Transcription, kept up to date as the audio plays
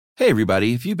Hey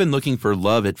everybody, if you've been looking for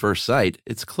love at first sight,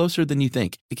 it's closer than you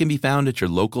think. It can be found at your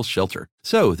local shelter.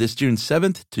 So this June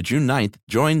 7th to June 9th,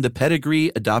 join the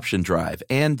Pedigree Adoption Drive,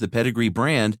 and the Pedigree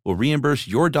brand will reimburse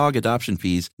your dog adoption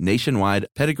fees nationwide.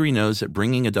 Pedigree knows that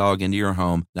bringing a dog into your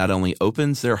home not only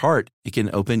opens their heart, it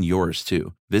can open yours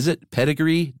too. Visit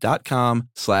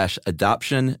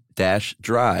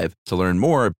pedigree.com/adoption-drive to learn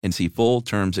more and see full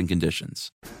terms and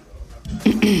conditions.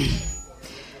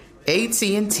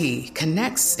 AT&T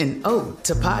connects an ode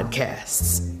to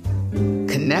podcasts.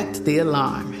 Connect the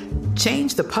alarm.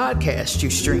 Change the podcast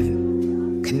you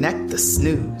stream. Connect the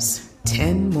snooze.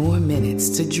 10 more minutes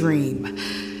to dream.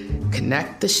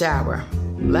 Connect the shower.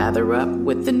 Lather up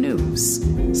with the news.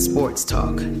 Sports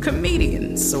talk,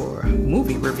 comedians, or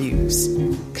movie reviews.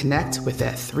 Connect with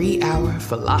that 3-hour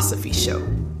philosophy show.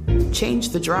 Change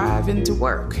the drive into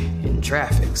work in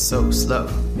traffic so slow.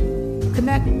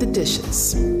 Connect the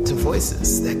dishes to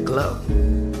voices that glow.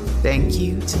 Thank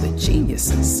you to the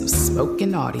geniuses of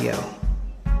spoken audio.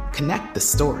 Connect the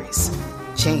stories.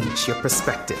 Change your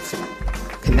perspective.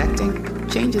 Connecting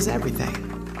changes everything.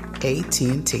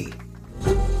 AT&T.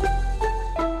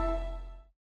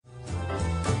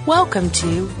 Welcome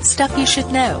to Stuff You Should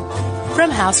Know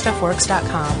from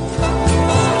HowStuffWorks.com.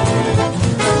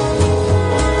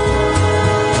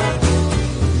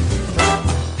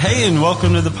 Hey, and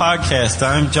welcome to the podcast.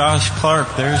 I'm Josh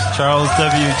Clark. There's Charles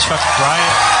W. Chuck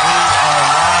Bryant. We are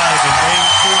live in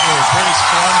Vancouver, British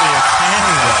Columbia,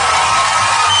 Canada.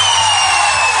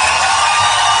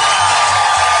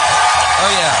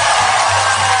 Oh, yeah.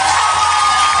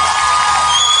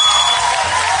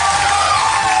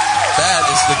 That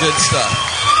is the good stuff.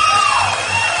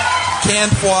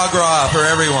 Canned foie gras for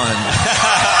everyone.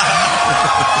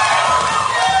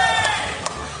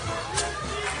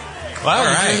 Wow,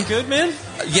 you're doing good, man?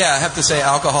 Yeah, I have to say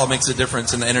alcohol makes a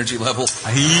difference in the energy level.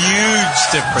 A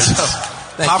huge difference. So,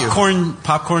 thank you.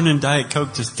 Popcorn and Diet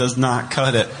Coke just does not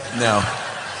cut it. No.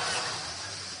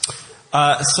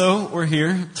 So we're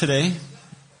here today,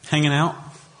 hanging out,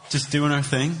 just doing our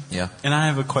thing. Yeah. And I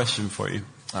have a question for you.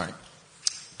 All right.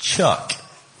 Chuck,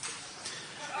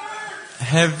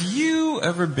 have you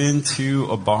ever been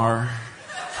to a bar?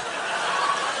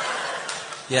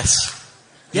 Yes.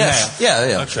 Yes.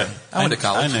 Yeah. Okay. I went to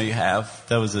college. I know you have.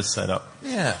 That was a setup.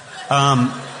 Yeah.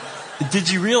 Did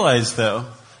you realize, though,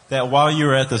 that while you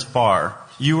were at this bar,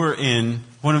 you were in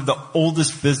one of the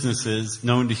oldest businesses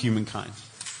known to humankind?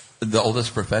 The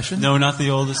oldest profession? No, not the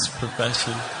oldest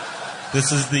profession.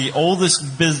 This is the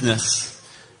oldest business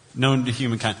known to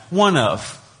humankind. One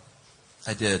of.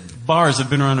 I did. Bars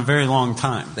have been around a very long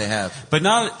time. They have. But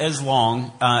not as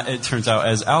long, it turns out,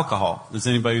 as alcohol. Does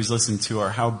anybody who's listened to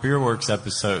our How Beer Works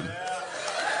episode?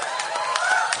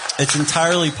 It's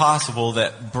entirely possible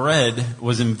that bread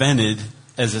was invented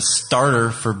as a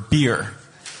starter for beer,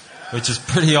 which is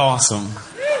pretty awesome.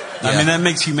 Yeah. I mean, that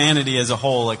makes humanity as a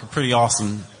whole like a pretty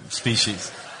awesome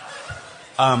species.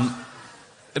 The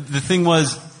thing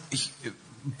was,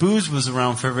 booze was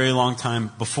around for a very long time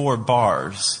before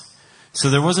bars. So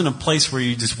there wasn't a place where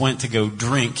you just went to go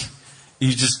drink.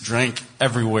 You just drank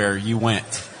everywhere you went,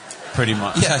 pretty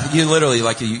much. Yeah, you literally,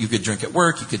 you could drink at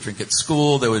work, you could drink at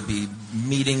school, there would be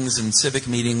meetings and civic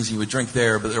meetings, you would drink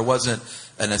there, but there wasn't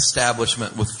an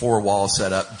establishment with 4 walls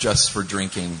set up just for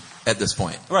drinking at this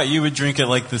point. Right, you would drink at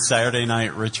like the Saturday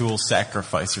night ritual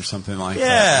sacrifice or something like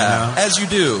that. Yeah, as you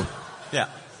do. Yeah.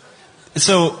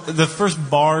 So the first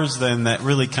bars then that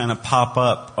really kind of pop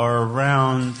up are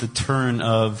around the turn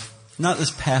of not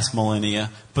this past millennia,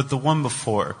 but the one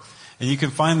before. And you can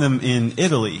find them in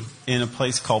Italy, in a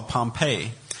place called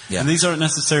Pompeii. Yeah. And these aren't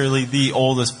necessarily the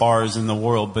oldest bars in the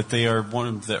world, but they are one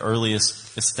of the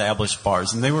earliest established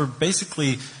bars. And they were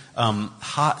basically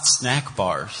hot snack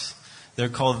bars. They're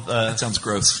called... that sounds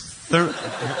gross.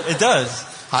 It does.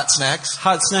 Hot snacks?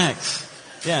 Hot snacks.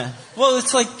 Yeah. Well,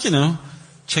 it's like,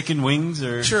 chicken wings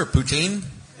or... Sure, poutine.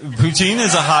 Poutine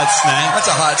is a hot snack. That's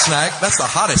a hot snack. That's the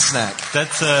hottest snack.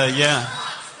 That's, yeah.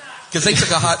 Because they took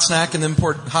a hot snack and then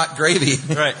poured hot gravy.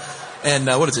 Right. And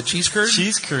what is it, cheese curd?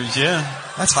 Cheese curd, yeah.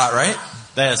 That's hot, right?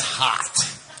 That is hot.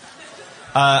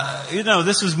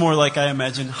 This was more like, I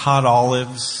imagine, hot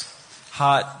olives,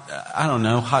 hot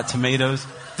tomatoes.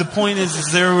 The point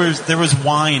is there was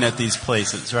wine at these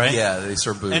places, right? Yeah, they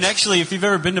serve booze. And actually, if you've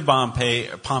ever been to Pompeii,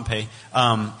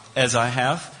 as I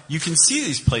have, you can see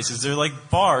these places. They're like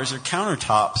bars or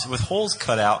countertops with holes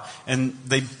cut out, and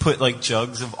they put like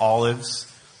jugs of olives,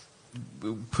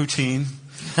 poutine,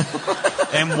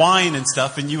 and wine and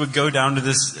stuff, and you would go down to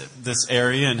this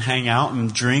area and hang out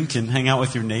and drink and hang out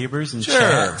with your neighbors and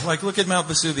chat. Sure. Like, look at Mount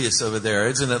Vesuvius over there.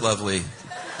 Isn't it lovely?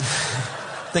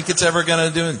 Think it's ever going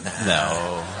to do it?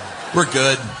 No. We're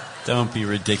good. Don't be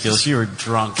ridiculous. You were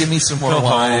drunk. Give me some more Go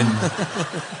wine.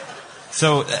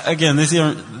 So again, these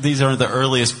aren't the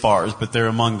earliest bars, but they're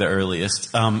among the earliest.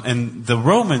 And the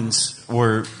Romans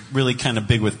were really kind of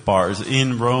big with bars.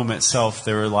 In Rome itself,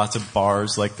 there were lots of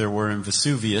bars, like there were in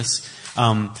Vesuvius.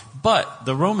 But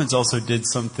the Romans also did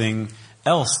something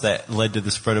else that led to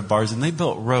the spread of bars, and they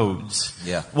built roads.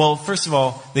 Yeah. Well, first of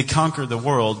all, they conquered the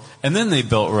world, and then they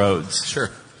built roads.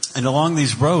 Sure. And along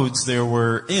these roads, there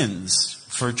were inns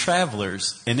for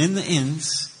travelers, and in the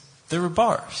inns, there were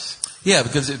bars. Yeah,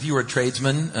 because if you were a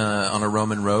tradesman on a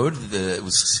Roman road, it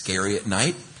was scary at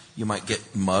night. You might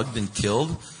get mugged and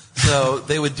killed. So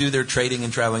they would do their trading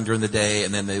and traveling during the day,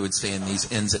 and then they would stay in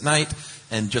these inns at night.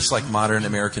 And just like modern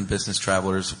American business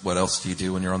travelers, what else do you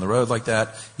do when you're on the road like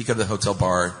that? You go to the hotel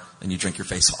bar and you drink your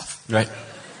face off. Right.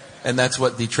 And that's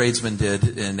what the tradesmen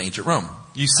did in ancient Rome.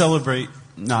 You celebrate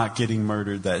not getting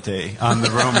murdered that day on the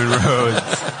Roman roads.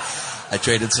 I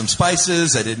traded some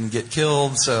spices. I didn't get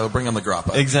killed, so bring on the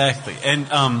grappa. Exactly. And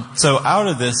so out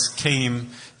of this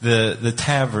came the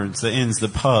taverns, the inns, the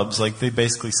pubs. Like they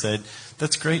basically said,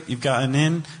 that's great, you've got an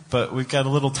inn, but we've got a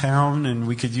little town and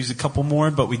we could use a couple more,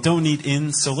 but we don't need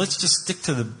inns, so let's just stick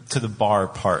to the bar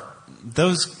part.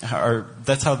 That's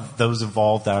how those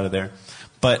evolved out of there.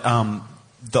 But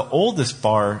the oldest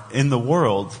bar in the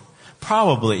world,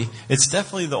 it's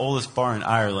definitely the oldest bar in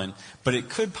Ireland, but it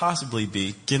could possibly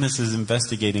be, Guinness is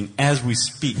investigating as we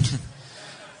speak,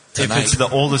 if it's the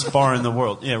oldest bar in the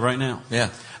world. Yeah, right now.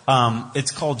 Yeah.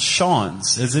 It's called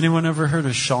Sean's. Has anyone ever heard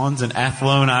of Sean's in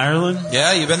Athlone, Ireland?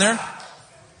 Yeah, you been there?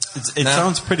 It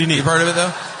sounds pretty neat. You've heard of it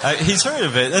though? He's heard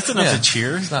of it. That's enough to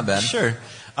cheer. It's not bad. Sure.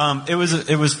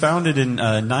 It was founded in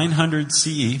 900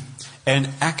 CE, and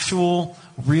actual,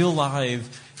 real live,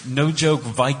 no joke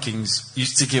Vikings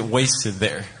used to get wasted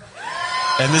there.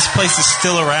 And this place is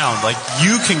still around. Like,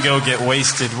 you can go get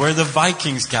wasted where the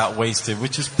Vikings got wasted,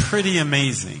 which is pretty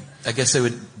amazing. I guess they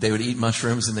would eat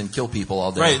mushrooms and then kill people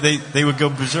all day. Right, they would go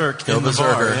berserk in the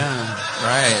bar. Yeah.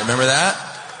 Right, remember that?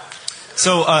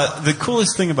 So the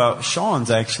coolest thing about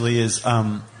Sean's actually is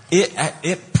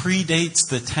it predates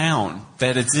the town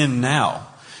that it's in now.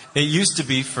 It used to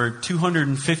be for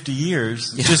 250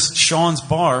 years just Sean's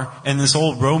Bar and this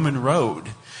old Roman road.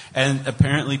 And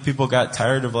apparently people got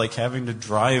tired of like having to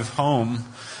drive home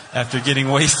after getting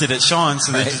wasted at Sean's,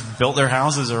 so they just built their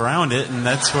houses around it, and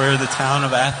that's where the town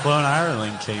of Athlone,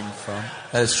 Ireland came from.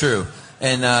 That is true.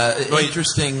 And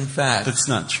interesting fact. That's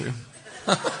not true.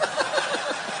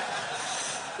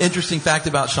 Interesting fact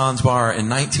about Sean's Bar. In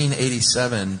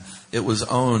 1987, it was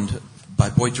owned by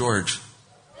Boy George.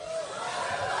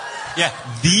 Yeah,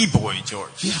 the Boy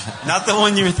George. Not the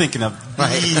one you were thinking of.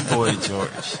 The Boy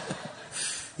George.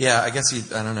 Yeah, I guess he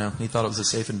thought it was a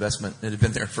safe investment. It had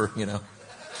been there for,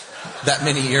 that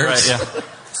many years. Right, yeah.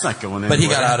 It's not going anywhere. But he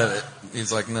got out of it.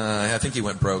 He's like, nah, I think he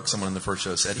went broke. Someone in the first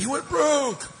show said, he went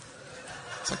broke.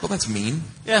 It's like, well, that's mean.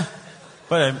 Yeah,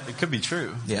 but it could be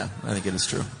true. Yeah, I think it is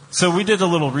true. So we did a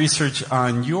little research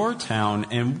on your town,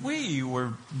 and we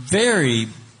were very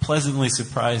pleasantly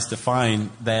surprised to find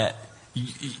that,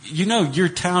 your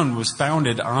town was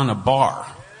founded on a bar,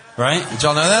 right? Did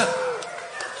y'all know that?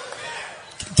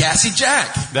 Gassy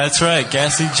Jack. That's right,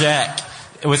 Gassy Jack.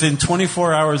 Within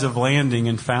 24 hours of landing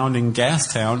and founding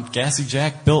Gastown, Gassy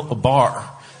Jack built a bar.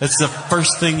 That's the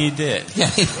first thing he did. Yeah.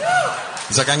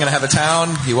 He's like, I'm going to have a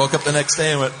town. He woke up the next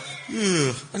day and went,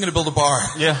 I'm going to build a bar.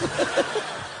 Yeah.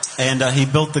 And he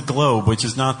built the Globe, which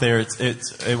is not there.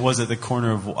 It was at the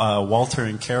corner of Walter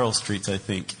and Carroll Streets, I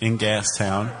think, in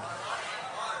Gastown.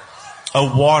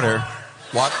 Water.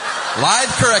 What? Live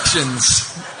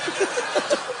corrections.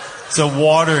 So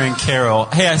Water and Carroll.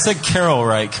 Hey, I said Carroll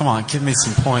right. Come on, give me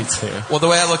some points here. Well, the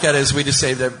way I look at it is we just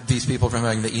saved these people from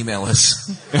having to email us.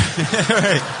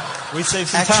 Right. We saved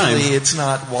some time. Actually, it's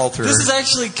not Walter. This is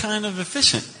actually kind of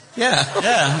efficient. Yeah.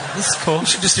 Yeah, this is cool. We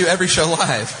should just do every show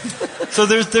live. So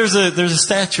there's a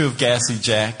statue of Gassy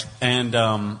Jack, and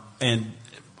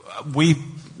we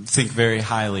think very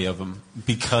highly of him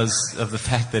because of the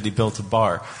fact that he built a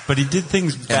bar. But he did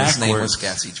things backwards. And his name was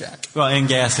Gassy Jack. Well, and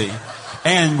Gassy.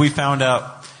 And we found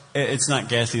out it's not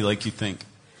gassy like you think.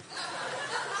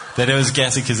 That it was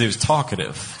gassy because he was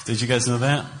talkative. Did you guys know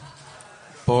that?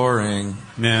 Boring.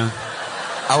 Yeah.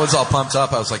 I was all pumped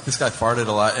up. I was like, this guy farted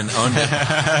a lot and owned it.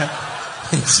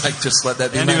 He's like, just let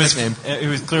that be my nickname. He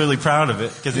was clearly proud of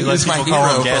it because he let was people my call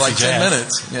hero him Gassy for like Jack. 10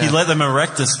 minutes. Yeah. He let them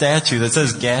erect a statue that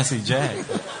says Gassy Jack.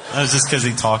 That was just because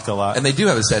he talked a lot. And they do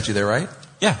have a statue there, right?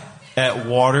 Yeah. At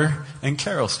Water and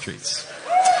Carroll Streets.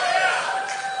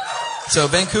 So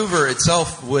Vancouver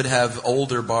itself would have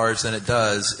older bars than it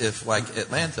does if, like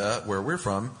Atlanta, where we're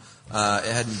from, it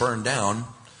hadn't burned down.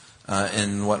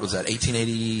 in, what was that,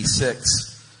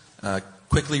 1886.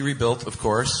 Quickly rebuilt, of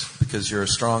course, because you're a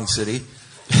strong city.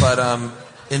 But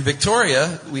in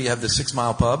Victoria, we have the 6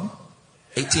 Mile Pub,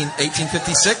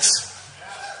 1856.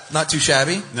 Not too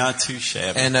shabby. Not too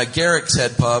shabby. And Garrick's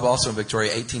Head Pub, also in Victoria,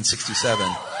 1867.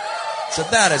 So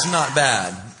that is not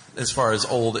bad as far as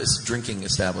old drinking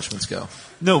establishments go.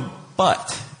 No,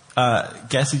 but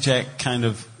Gassy Jack kind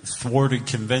of thwarted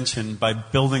convention by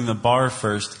building the bar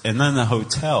first and then the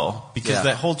hotel, because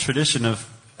that whole tradition of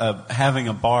having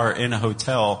a bar in a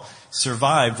hotel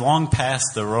survived long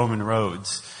past the Roman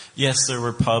roads. Yes, there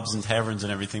were pubs and taverns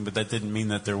and everything, but that didn't mean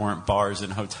that there weren't bars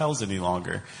and hotels any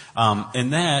longer.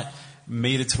 And that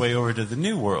made its way over to the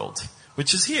New World,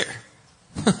 which is here.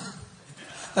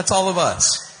 That's all of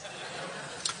us.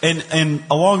 And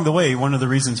along the way, one of the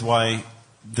reasons why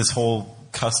this whole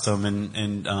custom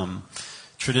and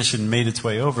tradition made its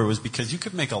way over was because you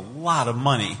could make a lot of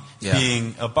money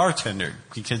being a bartender,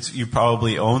 because you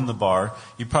probably own the bar,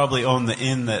 you probably own the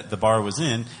inn that the bar was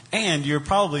in, and you're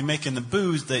probably making the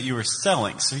booze that you were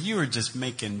selling. So you were just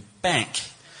making bank.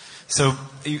 So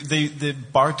the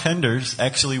bartenders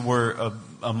actually were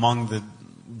among the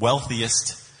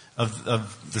wealthiest of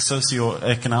the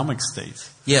socioeconomic states.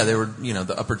 Yeah, they were,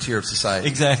 the upper tier of society.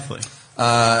 Exactly.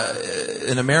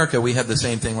 In America, we had the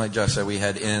same thing, like Josh said. We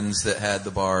had inns that had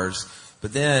the bars.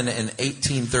 But then in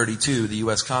 1832, the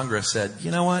U.S. Congress said, you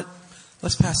know what?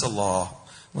 Let's pass a law.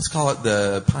 Let's call it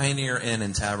the Pioneer Inn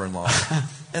and Tavern Law.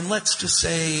 And let's just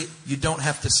say you don't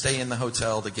have to stay in the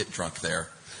hotel to get drunk there.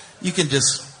 You can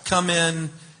just come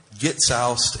in, get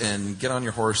soused, and get on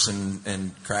your horse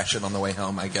and crash it on the way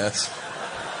home, I guess.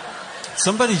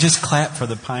 Somebody just clap for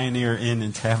the Pioneer Inn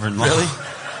and Tavern Law. Really?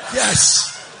 Yes.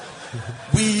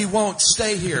 We won't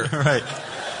stay here. Right.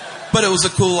 But it was a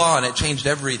cool law, and it changed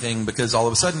everything, because all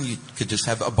of a sudden you could just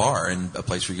have a bar and a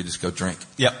place where you could just go drink.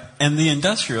 Yep. And the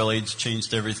industrial age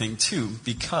changed everything too,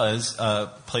 because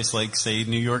a place like, say,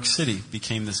 New York City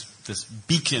became this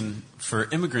beacon for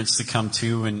immigrants to come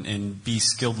to and be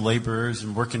skilled laborers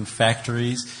and work in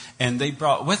factories. And they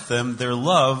brought with them their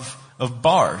love of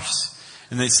bars.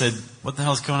 And they said, what the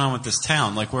hell's going on with this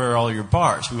town? Like, where are all your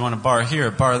bars? We want a bar here,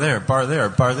 a bar there, a bar there, a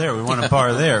bar there. We want a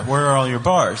bar there. Where are all your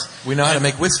bars? We know how to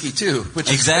make whiskey, too, which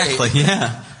is exactly, great.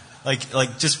 Yeah.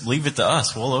 Like, just leave it to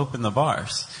us. We'll open the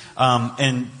bars.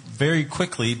 And very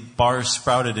quickly, bars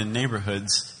sprouted in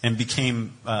neighborhoods and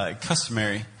became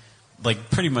customary, like,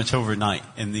 pretty much overnight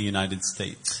in the United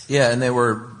States. Yeah, and they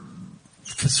were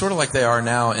sort of like they are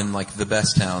now in, like, the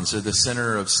best towns. They're the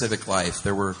center of civic life.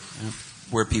 There were...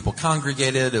 where people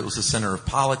congregated. It was the center of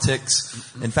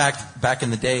politics. In fact, back in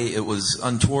the day, it was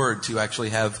untoward to actually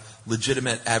have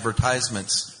legitimate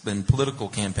advertisements in political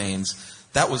campaigns.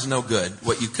 That was no good.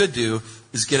 What you could do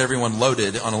is get everyone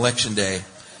loaded on Election Day.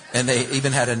 And they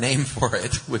even had a name for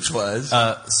it, which was...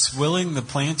 Swilling the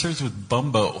Planters with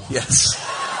Bumbo. Yes.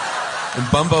 And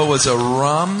Bumbo was a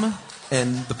rum,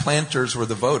 and the Planters were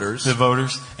the voters. The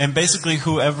voters. And basically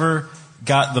whoever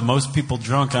got the most people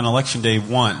drunk on Election Day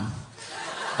won.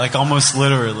 Like, almost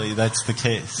literally, that's the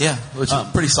case. Yeah, which is a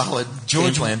pretty solid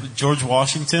game plan. George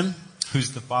Washington,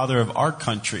 who's the father of our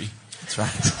country. That's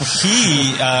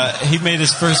right. He made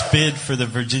his first bid for the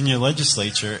Virginia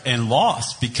legislature and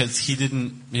lost because he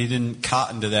didn't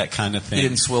cotton to that kind of thing. He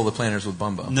didn't swill the planters with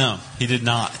Bumbo. No, he did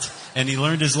not. And he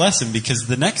learned his lesson, because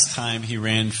the next time he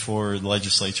ran for the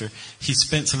legislature, he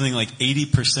spent something like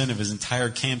 80% of his entire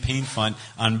campaign fund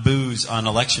on booze on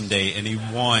Election Day, and he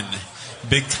won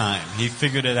big time. He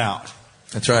figured it out.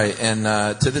 That's right. And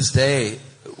to this day,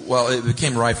 well, it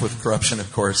became rife with corruption,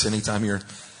 of course. Anytime you're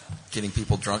getting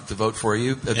people drunk to vote for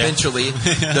you, eventually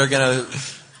they're going to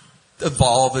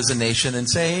evolve as a nation and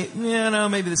say,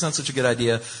 maybe that's not such a good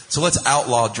idea. So let's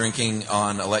outlaw drinking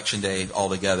on Election Day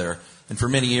altogether. And for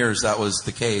many years, that was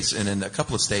the case. And in a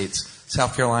couple of states,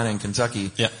 South Carolina and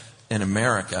Kentucky, in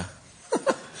America,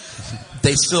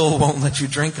 they still won't let you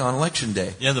drink on Election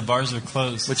Day. Yeah, the bars are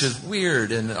closed. Which is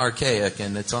weird and archaic,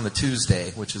 and it's on a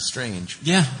Tuesday, which is strange.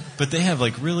 Yeah, but they have,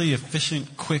 like, really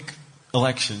efficient, quick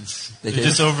elections. They're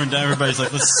just over and done. Everybody's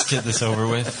like, let's get this over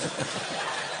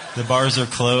with. The bars are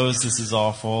closed. This is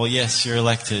awful. Yes, you're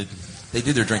elected. They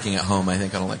do their drinking at home, I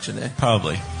think, on Election Day.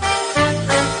 Probably.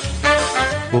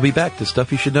 We'll be back to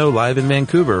Stuff You Should Know live in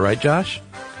Vancouver, right, Josh?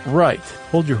 Right.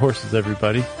 Hold your horses,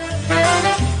 everybody.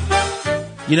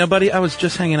 You know, buddy, I was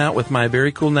just hanging out with my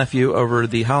very cool nephew over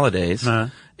the holidays,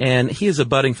 and he is a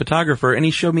budding photographer, and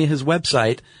he showed me his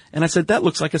website, and I said, that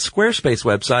looks like a Squarespace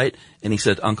website, and he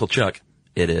said, Uncle Chuck,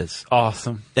 it is.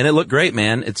 Awesome. And it looked great,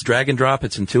 man. It's drag and drop.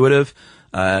 It's intuitive.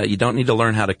 You don't need to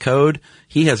learn how to code.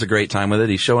 He has a great time with it.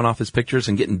 He's showing off his pictures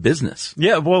and getting business.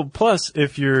 Yeah, well, plus,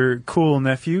 if your cool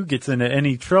nephew gets into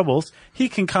any troubles, he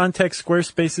can contact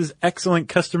Squarespace's excellent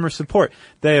customer support.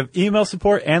 They have email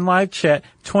support and live chat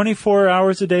 24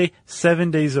 hours a day,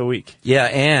 7 days a week. Yeah,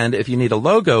 and if you need a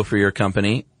logo for your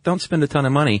company, don't spend a ton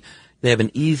of money. They have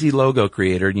an easy logo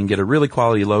creator. You can get a really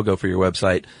quality logo for your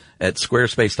website at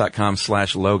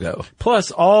squarespace.com/logo.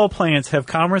 Plus, all plans have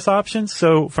commerce options,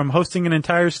 so from hosting an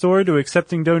entire store to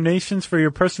accepting donations for your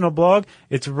personal blog,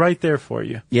 it's right there for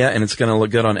you. Yeah, and it's going to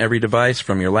look good on every device,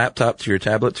 from your laptop to your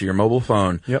tablet to your mobile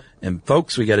phone. Yep. And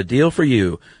folks, we got a deal for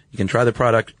you. You can try the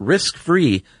product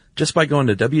risk-free just by going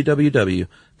to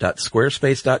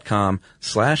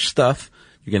www.squarespace.com/stuff.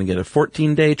 You're going to get a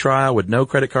 14-day trial with no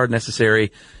credit card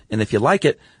necessary. And if you like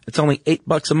it, it's only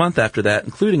 $8 a month after that,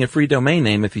 including a free domain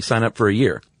name if you sign up for a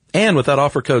year. And with that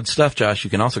offer code STUFF, Josh,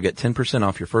 you can also get 10%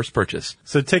 off your first purchase.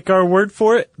 So take our word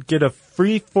for it. Get a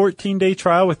free 14-day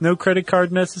trial with no credit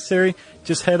card necessary.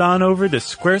 Just head on over to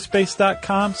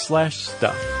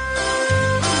squarespace.com/stuff.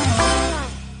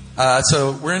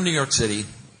 So we're in New York City.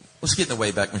 Let's get in the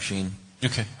Wayback Machine.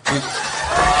 Okay.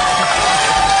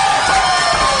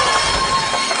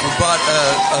 We bought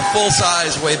a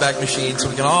full-size Wayback Machine so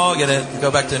we can all get it and go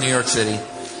back to New York City.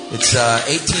 It's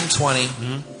 1820,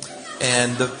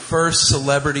 and the first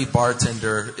celebrity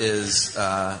bartender is,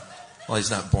 well, he's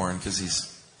not born because he's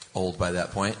old by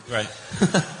that point. Right.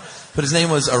 But his name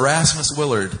was Erasmus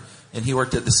Willard, and he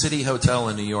worked at the City Hotel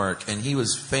in New York, and he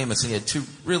was famous, and he had two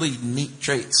really neat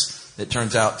traits that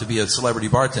turns out to be a celebrity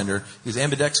bartender. He was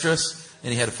ambidextrous,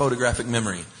 and he had a photographic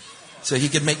memory. So he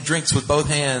could make drinks with both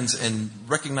hands and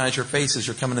recognize your face as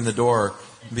you're coming in the door,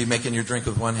 and be making your drink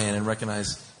with one hand and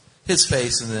recognize his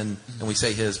face, and we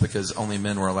say his because only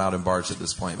men were allowed in bars at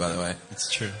this point, by the way. It's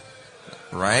true.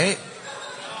 Right?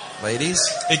 Ladies?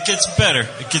 It gets better.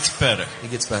 It gets better.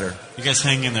 It gets better. You guys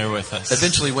hang in there with us.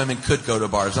 Eventually women could go to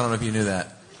bars. I don't know if you knew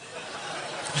that.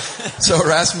 So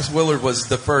Erasmus Willard was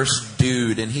the first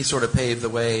dude, and he sort of paved the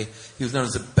way. He was known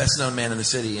as the best known man in the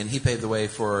city, and he paved the way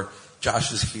for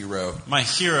Josh's hero. My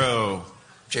hero.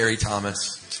 Jerry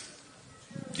Thomas.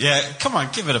 Yeah, come on,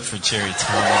 give it up for Jerry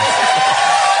Thomas.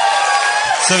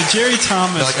 So Jerry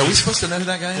Thomas. They're like, are we supposed to know who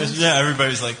that guy is? Yeah,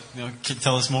 everybody's like,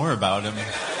 tell us more about him.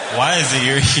 Why is he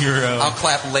your hero? I'll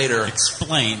clap later.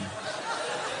 Explain.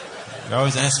 You're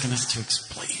always asking us to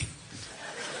explain.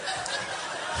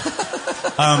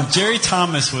 Jerry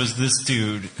Thomas was this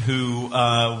dude who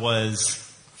was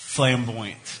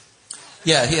flamboyant.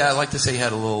 Yeah, I like to say he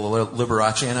had a little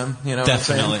Liberace in him. You know,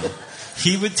 definitely. What I'm saying?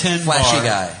 He would tend flashy bar.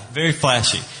 Guy. Very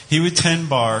flashy. He would tend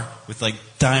bar with like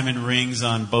diamond rings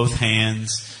on both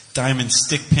hands, diamond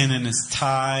stick pin in his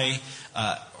tie,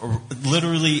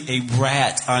 literally a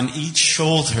rat on each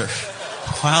shoulder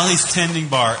while he's tending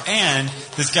bar. And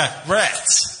this guy,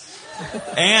 rats.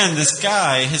 And this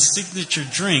guy, his signature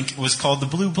drink was called the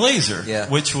Blue Blazer,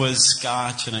 which was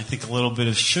scotch and I think a little bit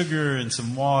of sugar and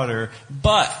some water.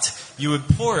 But you would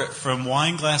pour it from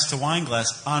wine glass to wine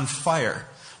glass on fire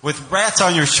with rats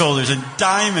on your shoulders and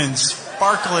diamonds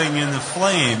sparkling in the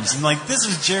flames. And like, this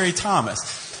was Jerry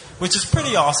Thomas, which is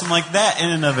pretty awesome. Like, that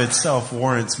in and of itself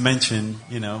warrants mention,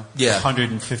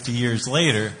 150 years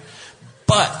later.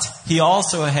 But he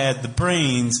also had the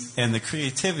brains and the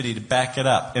creativity to back it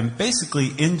up. And basically,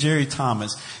 in Jerry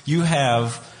Thomas, you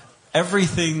have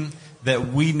everything that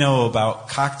we know about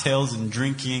cocktails and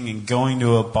drinking and going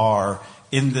to a bar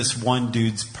in this one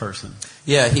dude's person.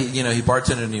 Yeah, he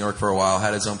bartended in New York for a while,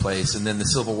 had his own place, and then the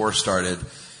Civil War started.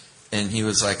 And he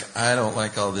was like, I don't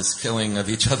like all this killing of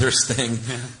each other's thing.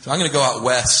 So I'm going to go out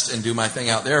west and do my thing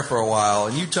out there for a while.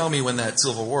 And you tell me when that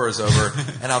Civil War is over,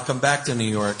 and I'll come back to New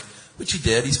York. Which he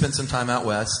did. He spent some time out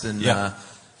west and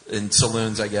in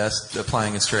saloons, I guess,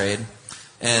 applying his trade.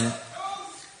 And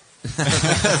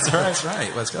that's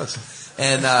right, West Coast.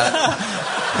 And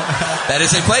that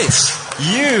is a place.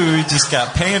 You just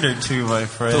got pandered to, my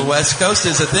friend. The West Coast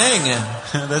is a thing.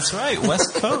 That's right,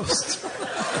 West Coast.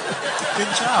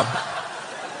 Good job.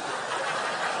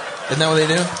 Isn't that what they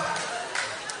do?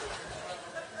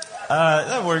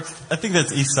 That works. I think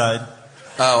that's East Side.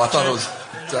 Oh, I thought it was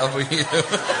W.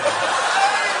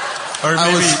 Or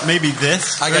maybe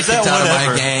this. I got kicked out of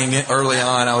my gang early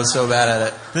on. I was so bad at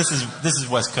it. This is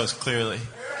West Coast, clearly,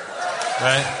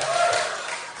 right?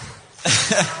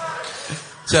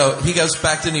 So he goes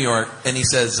back to New York and he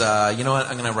says, "You know what?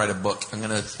 I'm going to write a book. I'm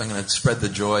going to spread the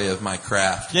joy of my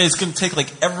craft." Yeah, he's going to take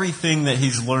like everything that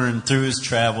he's learned through his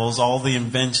travels, all the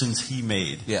inventions he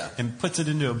made, and puts it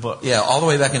into a book. Yeah, all the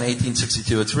way back in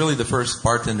 1862. It's really the first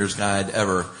bartender's guide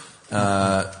ever.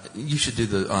 You should do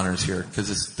the honors here because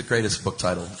it's the greatest book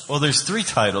title. Well, there's 3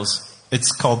 titles.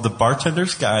 It's called The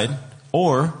Bartender's Guide,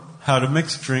 or How to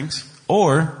Mix Drinks,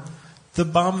 or The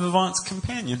Bon Vivant's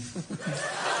Companion.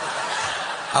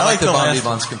 I like the Bon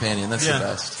Vivant's Companion. That's the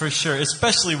best. For sure.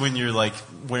 Especially when you're like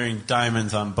wearing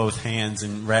diamonds on both hands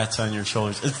and rats on your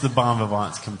shoulders. It's the Bon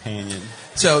Vivant's Companion.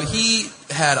 So he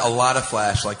had a lot of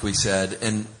flash, like we said,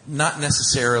 and not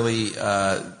necessarily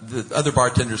the other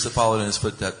bartenders that followed in his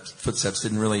footsteps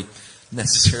didn't really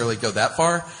necessarily go that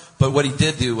far. But what he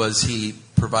did do was he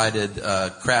provided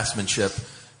craftsmanship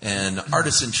and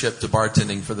artisanship to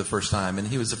bartending for the first time. And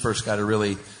he was the first guy to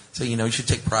really say, you should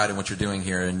take pride in what you're doing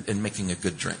here and making a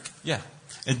good drink. Yeah.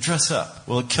 And dress up.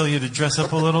 Will it kill you to dress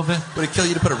up a little bit? Would it kill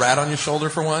you to put a rat on your shoulder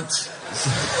for once?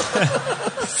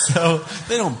 So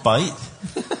they don't bite.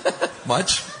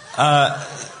 Much? And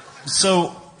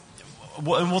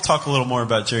we'll talk a little more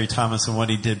about Jerry Thomas and what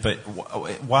he did, but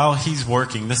while he's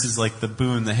working, this is like the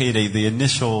boon, the heyday, the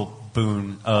initial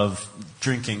boon of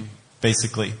drinking,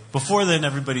 basically. Before then,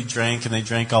 everybody drank, and they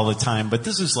drank all the time, but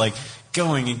this was like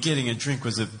going and getting a drink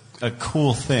was a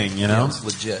cool thing, Yeah, it was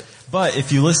legit. But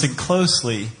if you listen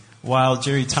closely, while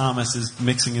Jerry Thomas is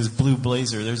mixing his Blue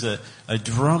Blazer, there's a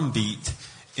drum beat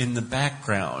in the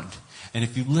background. And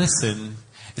if you listen,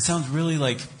 it sounds really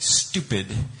like stupid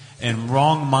and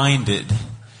wrong-minded.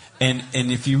 And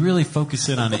if you really focus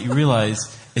in on it, you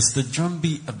realize it's the drum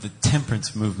beat of the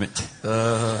temperance movement,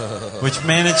 which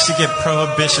managed to get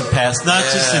prohibition passed, not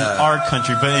just in our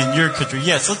country, but in your country.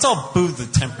 Yes, let's all boo the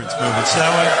temperance movement,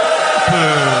 shall we?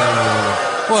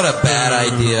 Boo. What a bad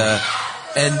idea.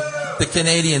 And the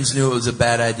Canadians knew it was a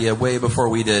bad idea way before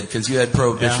we did, because you had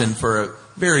prohibition for a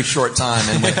very short time,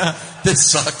 and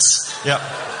this sucks. Yep.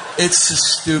 It's just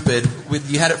stupid.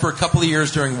 You had it for a couple of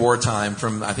years during wartime,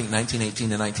 from I think 1918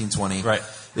 to 1920. Right.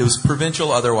 It was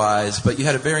provincial otherwise, but you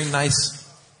had a very nice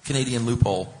Canadian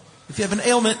loophole. If you have an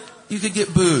ailment, you could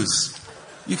get booze.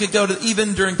 You could go to,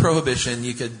 even during Prohibition,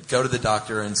 you could go to the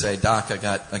doctor and say, "Doc, I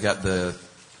got the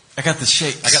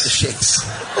shakes. I got the shakes.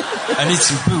 I need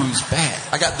some booze bad.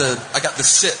 I got the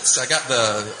sits. I got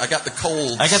the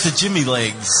colds. I got the Jimmy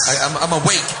legs. I'm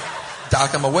awake.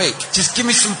 Doc, I'm awake. Just give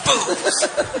me some booze."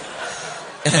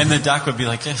 And the doc would be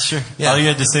like, "Yeah, sure." Yeah. All you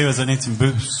had to say was, "I need some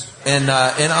booze." And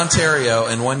in Ontario,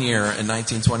 in 1 year, in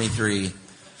 1923,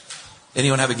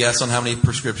 anyone have a guess on how many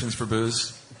prescriptions for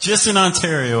booze? Just in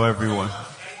Ontario, everyone.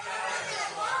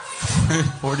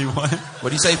 41? What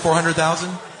do you say,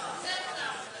 400,000?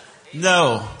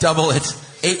 No. Double it.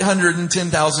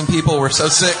 810,000 people were so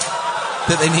sick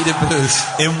that they needed booze.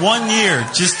 In 1 year,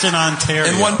 just in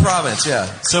Ontario. In one province, yeah.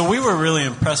 So we were really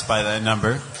impressed by that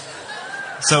number.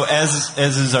 So as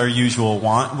is our usual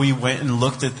wont, we went and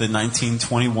looked at the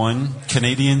 1921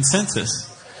 Canadian census.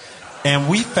 And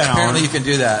we found apparently you can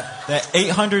do that. That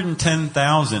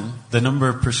 810,000, the number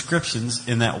of prescriptions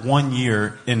in that 1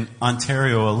 year in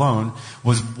Ontario alone,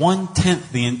 was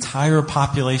 1/10 the entire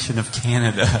population of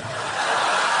Canada.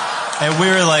 And we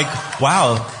were like,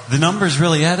 wow, the numbers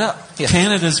really add up. Yeah.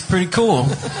 Canada's pretty cool.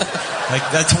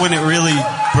 Like, that's when it really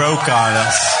broke on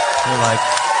us. We're like,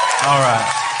 all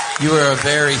right. You were a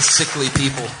very sickly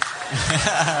people.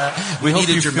 We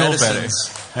needed your medicines.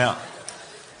 Better.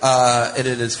 Yeah. And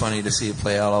it is funny to see it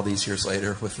play out all these years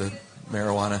later with the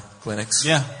marijuana clinics.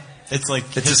 Yeah. It's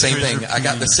like it's the same thing. I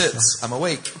got the sits. I'm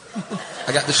awake.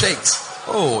 I got the shakes.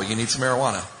 Oh, you need some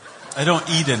marijuana. I don't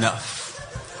eat enough.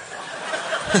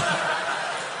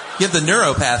 You have the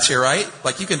neuropaths here, right?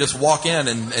 Like you can just walk in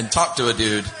and talk to a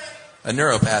dude, a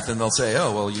neuropath, and they'll say,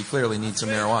 "Oh, well, you clearly need some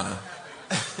marijuana."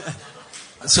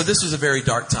 So this was a very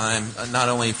dark time, not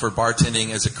only for bartending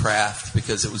as a craft,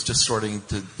 because it was just starting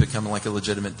to become like a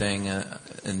legitimate thing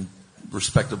and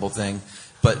respectable thing,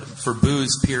 but for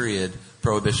booze, period,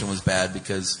 Prohibition was bad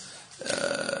because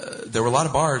there were a lot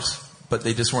of bars, but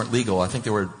they just weren't legal. I think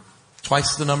there were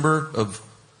twice the number of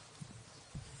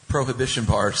Prohibition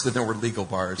bars than there were legal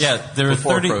bars. Yeah, there were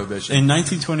before Prohibition. In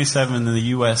 1927 in the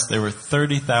U.S., there were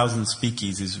 30,000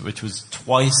 speakeasies, which was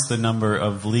twice the number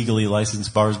of legally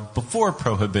licensed bars before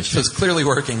Prohibition. So it's clearly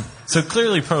working. So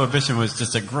clearly Prohibition was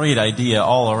just a great idea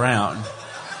all around.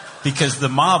 Because the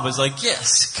mob was like,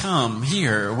 yes, come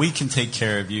here, we can take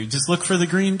care of you. Just look for the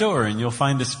green door and you'll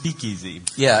find a speakeasy.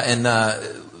 Yeah, and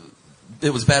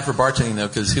it was bad for bartending, though,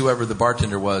 because whoever the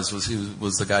bartender was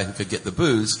the guy who could get the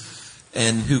booze.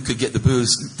 And who could get the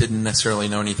booze didn't necessarily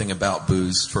know anything about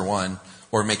booze, for one,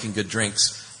 or making good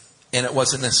drinks. And it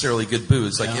wasn't necessarily good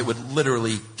booze. Like, it would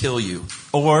literally kill you.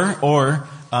 Or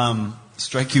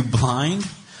strike you blind.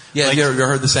 Yeah, Like, you ever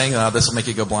heard the saying, this will make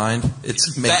you go blind? It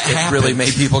really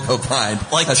made people go blind.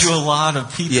 To a lot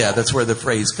of people. Yeah, that's where the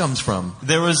phrase comes from.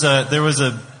 There was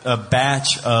a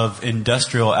batch of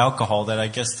industrial alcohol that I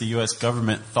guess the U.S.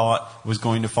 government thought was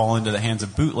going to fall into the hands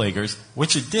of bootleggers,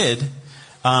 which it did.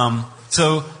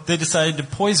 So they decided to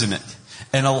poison it.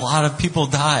 And a lot of people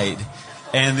died.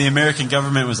 And the American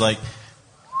government was like,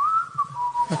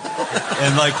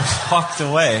 and walked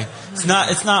away. It's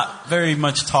not very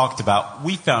much talked about.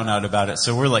 We found out about it,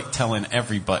 so we're telling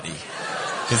everybody.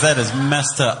 Because that is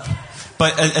messed up.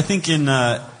 But I think in,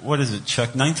 what is it,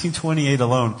 Chuck? 1928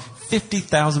 alone,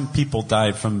 50,000 people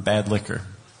died from bad liquor.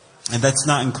 And that's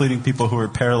not including people who were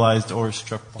paralyzed or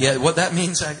struck blind. Yeah, what that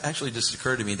means actually just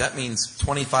occurred to me. That means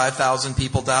 25,000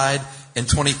 people died, and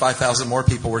 25,000 more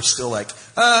people were still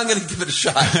I'm going to give it a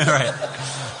shot. Right.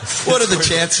 What are the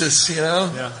chances,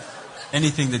 Yeah.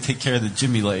 Anything to take care of the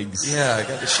Jimmy legs. Yeah, I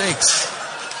got the shakes.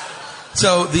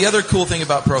 So the other cool thing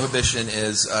about Prohibition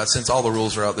is, since all the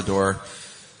rules are out the door,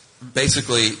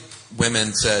 basically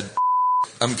women said,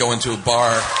 I'm going to a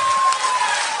bar,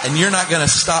 and you're not going to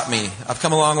stop me. I've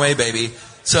come a long way, baby.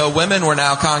 So women were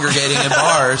now congregating in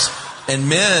bars, and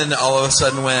men all of a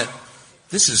sudden went,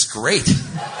 this is great.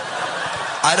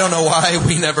 I don't know why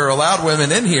we never allowed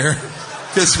women in here,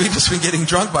 because we've just been getting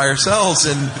drunk by ourselves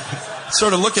and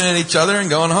sort of looking at each other and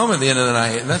going home at the end of the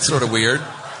night, and that's sort of weird.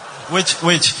 Which,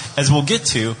 as we'll get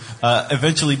to,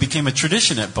 eventually became a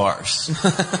tradition at bars.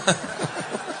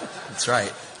 That's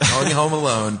right. Going home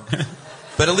alone.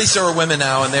 But at least there were women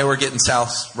now, and they were getting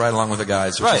south right along with the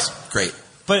guys, which is great.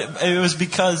 But it was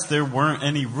because there weren't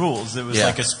any rules. It was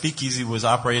like a speakeasy was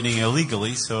operating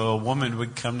illegally, so a woman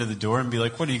would come to the door and be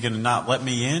like, what, are you going to not let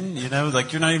me in? You're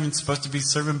not even supposed to be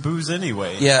serving booze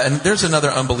anyway. Yeah, and there's another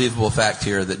unbelievable fact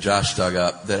here that Josh dug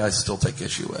up that I still take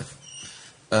issue with.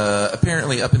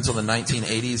 Apparently up until the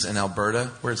 1980s in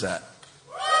Alberta, where's that?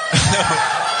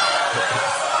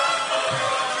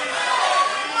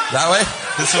 That way?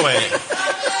 This way.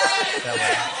 That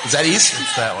way. Is that east?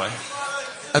 It's that way.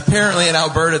 Apparently in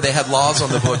Alberta they had laws on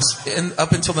the books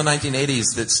up until the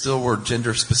 1980s that still were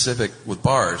gender specific with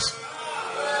bars.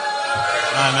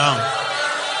 I know.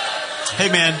 Hey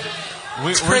man,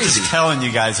 we're just telling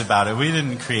you guys about it. We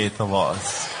didn't create the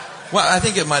laws. Well, I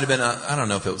think it might have been, I don't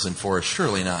know if it was enforced.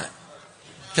 Surely not.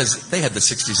 Because they had the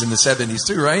 60s and the 70s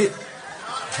too, right?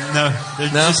 No, they're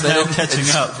just now catching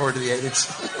up. Forward to the 80s.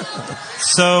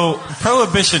 So,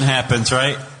 Prohibition happens,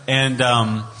 right? And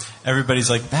everybody's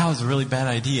like, that was a really bad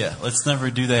idea. Let's never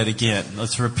do that again.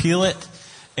 Let's repeal it.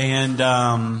 And,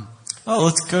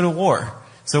 let's go to war.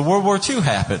 So World War II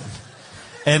happened.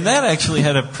 And that actually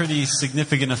had a pretty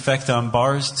significant effect on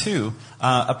bars, too.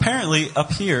 Apparently,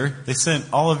 up here, they sent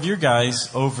all of your guys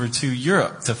over to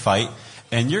Europe to fight.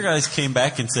 And your guys came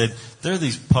back and said, there are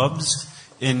these pubs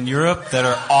in Europe that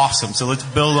are awesome, so let's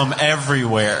build them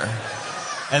everywhere.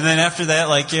 And then after that,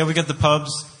 we got the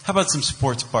pubs. How about some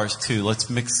sports bars, too? Let's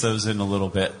mix those in a little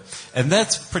bit. And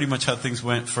that's pretty much how things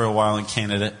went for a while in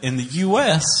Canada. In the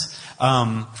U.S.,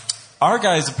 our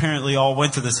guys apparently all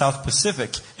went to the South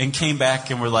Pacific and came back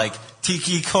and were like,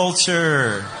 tiki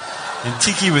culture. And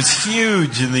tiki was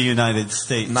huge in the United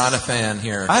States. Not a fan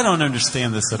here. I don't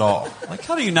understand this at all.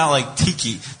 How do you not like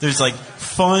tiki? There's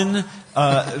fun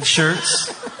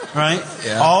shirts, right?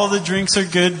 Yeah. All the drinks are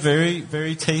good, very,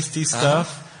 very tasty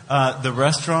stuff. The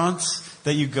restaurants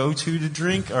that you go to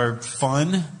drink are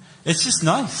fun. It's just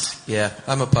nice. Yeah,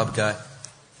 I'm a pub guy.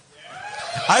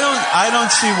 I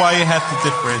don't see why you have to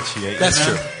differentiate. That's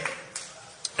true.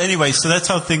 Anyway, so that's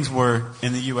how things were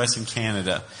in the U.S. and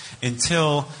Canada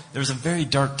until there was a very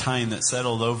dark time that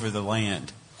settled over the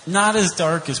land. Not as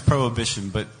dark as Prohibition,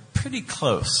 but pretty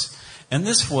close. And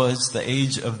this was the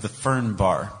age of the Fern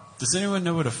Bar. Does anyone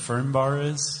know what a Fern Bar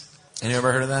is? Any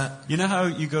ever heard of that? You know how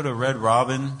you go to Red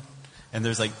Robin and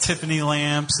there's Tiffany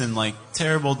lamps and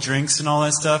terrible drinks and all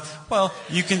that stuff? Well,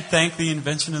 you can thank the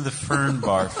invention of the Fern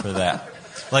Bar for that.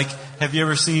 Have you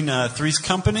ever seen Three's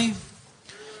Company?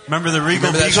 Remember the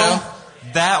Regal Beagle? Show?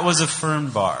 That was a Fern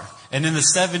Bar. And in the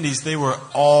 70s, they were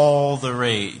all the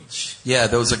rage. Yeah,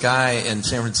 there was a guy in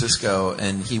San Francisco,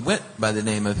 and he went by the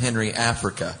name of Henry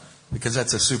Africa, because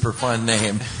that's a super fun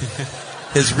name.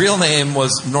 His real name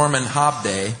was Norman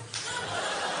Hobday.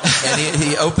 And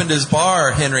he opened his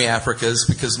bar, Henry Africa's,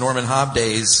 because Norman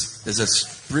Hobday's is a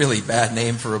really bad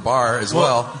name for a bar as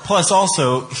well. Plus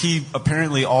also, he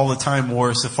apparently all the time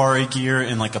wore safari gear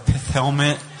and a pith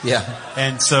helmet. Yeah.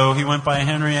 And so he went by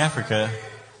Henry Africa.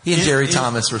 He and Jerry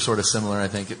Thomas were sort of similar, I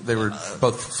think. They were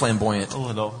both flamboyant. A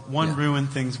little. One ruined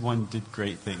things, one did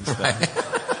great things. Right.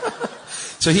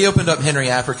 So he opened up Henry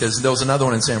Africa's. There was another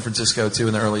one in San Francisco, too,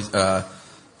 in the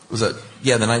was the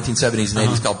 1970s and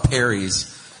 80s called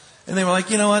Perry's. And they were like,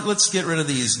 you know what, let's get rid of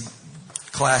these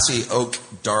classy oak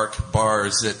dark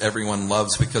bars that everyone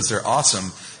loves because they're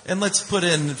awesome. And let's put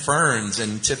in ferns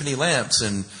and Tiffany lamps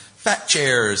and fat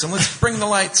chairs. And let's bring the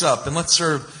lights up. And let's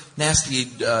serve nasty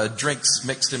drinks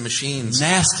mixed in machines.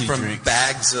 Nasty from drinks.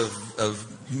 Bags of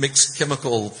mixed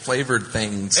chemical flavored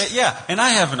things. Yeah, and I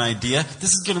have an idea.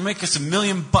 This is going to make us $1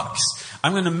 million.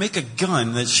 I'm going to make a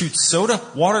gun that shoots soda,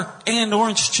 water, and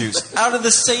orange juice out of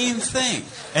the same thing.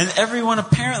 And everyone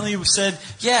apparently said,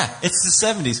 yeah, it's the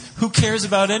 70s. Who cares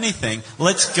about anything?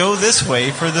 Let's go this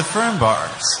way for the Fern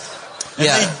bars. And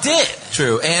they did.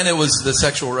 True. And it was the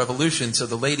sexual revolution. So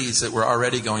the ladies that were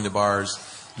already going to bars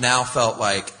now felt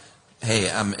like, hey,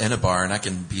 I'm in a bar and I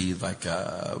can be like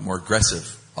more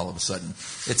aggressive all of a sudden.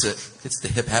 It's the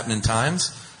hip happening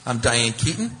times. I'm Diane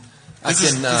Keaton. This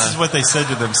is what they said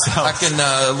to themselves. I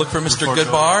can look for Mr.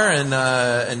 Goodbar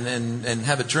and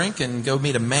have a drink and go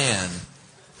meet a man.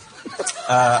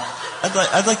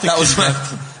 I'd like to.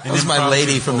 That was my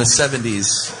lady from the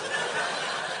 70s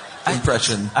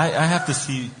impression. I have to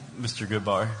see Mr.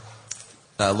 Goodbar.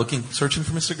 Searching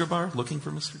for Mr. Goodbar? Looking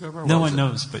for Mr. Goodbar? No one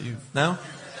knows but you. No?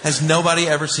 Has nobody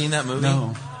ever seen that movie?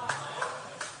 No.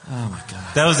 Oh my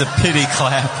God. That was a pity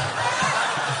clap.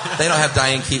 They don't have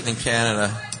Diane Keaton in Canada.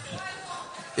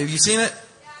 Have you seen it?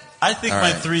 I think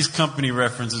my Three's Company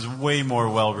reference is way more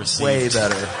well received. Way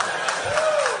better.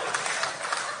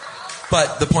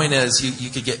 But the point is, you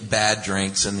could get bad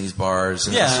drinks in these bars,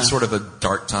 and it's just sort of a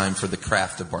dark time for the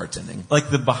craft of bartending. Like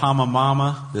the Bahama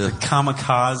Mama, the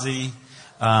Kamikaze,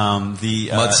 the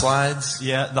Mudslides.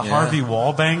 The Harvey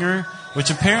Wallbanger, which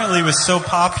apparently was so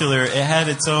popular, it had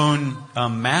its own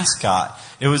mascot.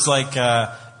 It was like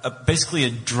basically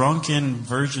a drunken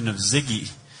version of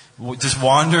Ziggy, just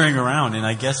wandering around. And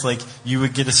I guess like you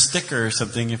would get a sticker or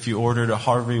something if you ordered a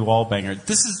Harvey Wallbanger.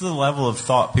 This is the level of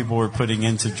thought people were putting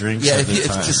into drinks at the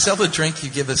time. If to sell the drink,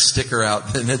 you give a sticker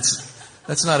out, then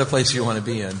that's not a place you want to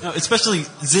be in. No, especially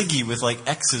Ziggy with like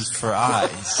X's for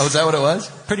eyes. Oh, is that what it was?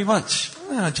 Pretty much.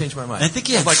 I changed my mind. I think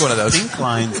he had like one of those stink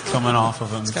lines coming off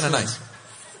of him. It's kind of nice.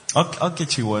 I'll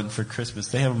get you one for Christmas.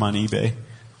 They have them on eBay.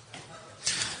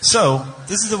 So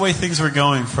this is the way things were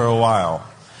going for a while,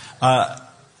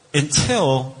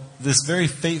 until this very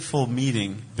fateful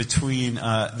meeting between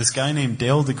this guy named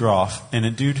Dale DeGroff and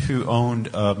a dude who owned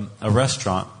a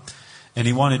restaurant, and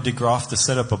he wanted DeGroff to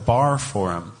set up a bar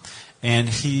for him. And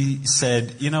he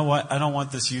said, you know what, I don't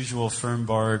want this usual Fern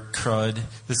bar crud.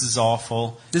 This is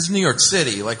awful. This is New York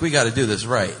City. Like, we got to do this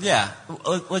right. Yeah,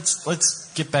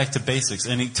 let's get back to basics.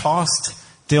 And he tossed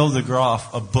Dale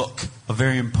DeGroff a book, a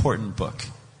very important book.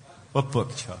 What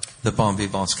book, Chuck? The Bon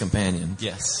Vivant's Companion.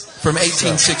 Yes. From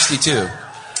 1862.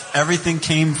 Everything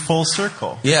came full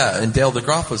circle. Yeah, and Dale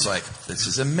DeGroff was like, this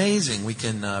is amazing. We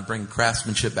can bring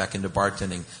craftsmanship back into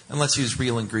bartending. And let's use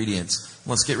real ingredients.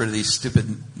 Let's get rid of these stupid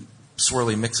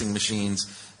swirly mixing machines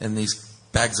and these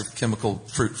bags of chemical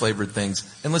fruit-flavored things.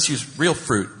 And let's use real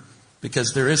fruit,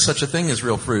 because there is such a thing as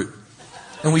real fruit.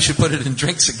 And we should put it in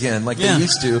drinks again, like they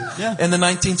used to in the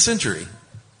 19th century.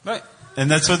 Right. And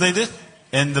that's what they did.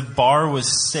 And the bar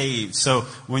was saved. So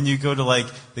when you go to like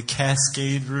the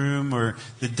Cascade Room or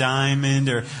the Diamond,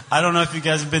 or I don't know if you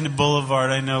guys have been to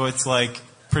Boulevard. I know it's like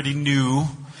pretty new.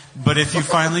 But if you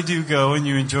finally do go and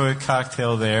you enjoy a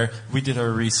cocktail there, we did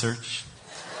our research.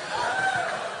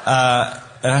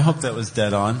 And I hope that was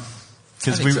dead on.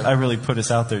 Because I really put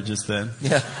us out there just then.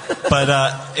 Yeah.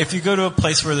 But if you go to a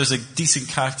place where there's a decent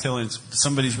cocktail and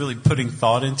somebody's really putting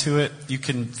thought into it, you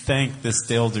can thank this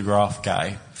Dale DeGroff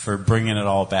guy for bringing it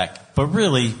all back. But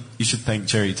really, you should thank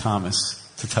Jerry Thomas,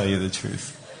 to tell you the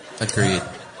truth. Agreed.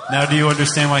 Now do you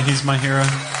understand why he's my hero?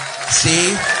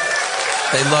 See?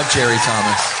 They love Jerry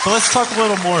Thomas. But let's talk a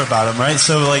little more about him, right?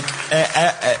 So like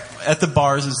at the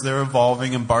bars, as they're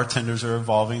evolving and bartenders are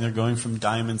evolving, they're going from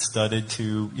diamond studded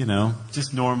to,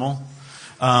 just normal.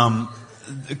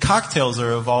 Cocktails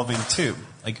are evolving too.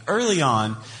 Like early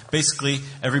on, basically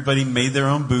everybody made their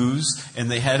own booze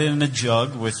and they had it in a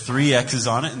jug with 3 X's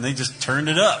on it and they just turned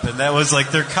it up, and that was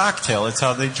like their cocktail. It's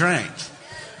how they drank.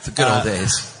 It's the good old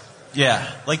days. Yeah,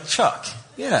 like Chuck.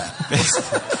 Yeah.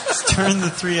 Just turn the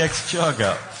 3X jug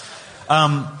up.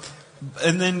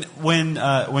 And then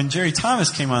when Jerry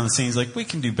Thomas came on the scene, he's like, we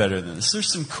can do better than this.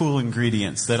 There's some cool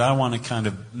ingredients that I want to kind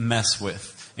of mess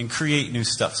with and create new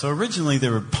stuff. So originally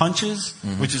there were punches,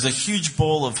 which is a huge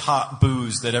bowl of hot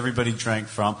booze that everybody drank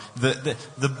from.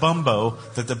 The bumbo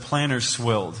that the planters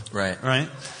swilled. Right?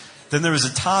 Then there was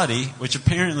a toddy, which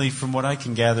apparently, from what I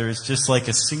can gather, is just like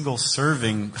a single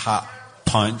serving hot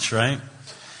punch, right?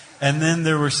 And then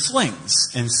there were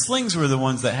slings, and slings were the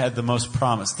ones that had the most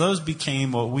promise. Those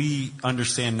became what we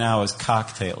understand now as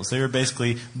cocktails. They were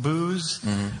basically booze,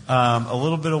 a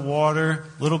little bit of water,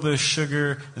 a little bit of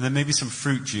sugar, and then maybe some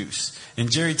fruit juice.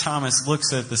 And Jerry Thomas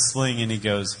looks at the sling and he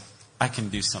goes, I can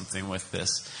do something with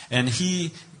this. And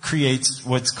he creates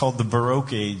what's called the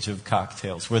Baroque age of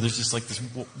cocktails, where there's just like this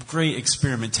great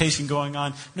experimentation going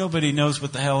on. Nobody knows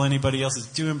what the hell anybody else is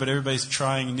doing, but everybody's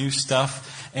trying new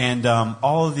stuff. And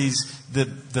all of these, the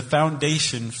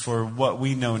foundation for what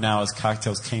we know now as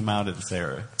cocktails came out of this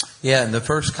era. Yeah, and the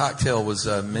first cocktail was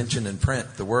mentioned in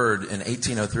print, the word, in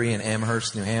 1803 in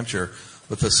Amherst, New Hampshire,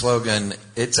 with the slogan,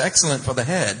 "It's excellent for the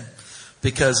head,"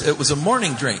 because it was a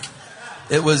morning drink.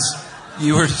 It was...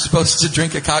 You were supposed to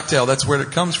drink a cocktail. That's where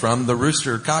it comes from. The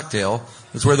Rooster cocktail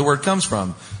is where the word comes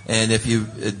from. And if you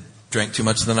drank too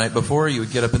much the night before, you would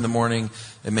get up in the morning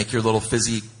and make your little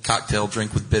fizzy cocktail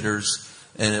drink with bitters.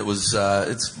 And it was,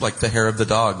 it's like the hair of the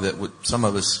dog that some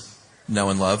of us know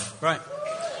and love. Right.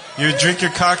 You would drink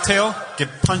your cocktail, get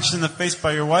punched in the face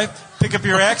by your wife, pick up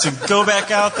your axe and go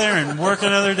back out there and work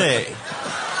another day.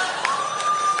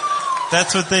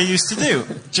 That's what they used to do.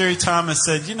 Jerry Thomas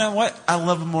said, you know what? I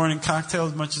love a morning cocktail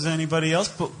as much as anybody else,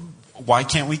 but why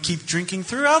can't we keep drinking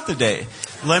throughout the day?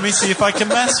 Let me see if I can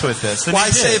mess with this. And why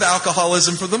save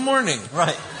alcoholism for the morning?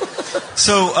 Right.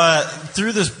 So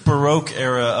through this Baroque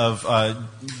era of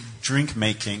drink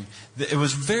making, it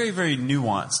was very, very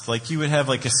nuanced. Like you would have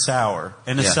like a sour,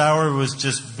 and a sour was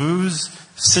just booze,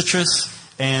 citrus,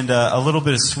 and a little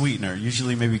bit of sweetener,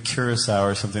 usually maybe curacao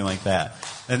or something like that.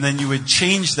 And then you would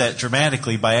change that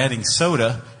dramatically by adding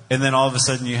soda, and then all of a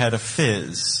sudden you had a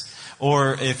fizz.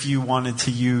 Or if you wanted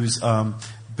to use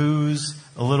booze,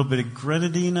 a little bit of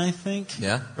grenadine, I think.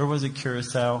 Yeah. Or was it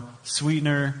curacao?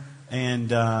 Sweetener and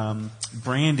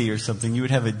brandy or something. You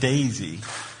would have a daisy.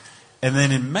 And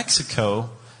then in Mexico,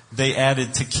 they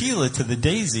added tequila to the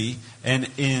daisy, and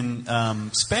in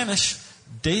Spanish,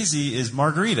 daisy is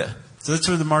margarita. So that's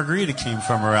where the margarita came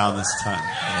from around this time.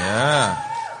 Yeah.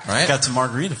 Right. Got some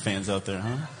margarita fans out there,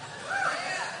 huh?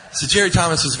 So Jerry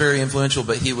Thomas was very influential,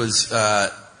 but he was,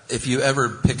 if you ever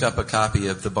pick up a copy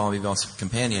of the Bon Vivant's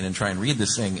Companion and try and read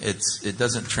this thing, it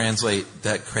doesn't translate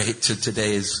that great to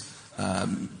today's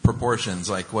proportions.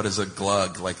 Like, what is a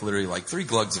glug? Like, literally, like 3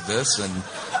 glugs of this and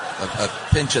a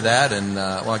pinch of that, and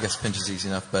well, I guess pinch is easy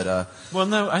enough, but well,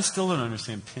 no, I still don't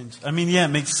understand pinch. I mean, yeah, it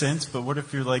makes sense, but what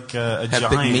if you're like a giant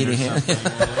big meaty or hand?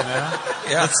 something? You know?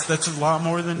 Yeah, that's a lot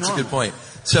more than that's normal. a good point.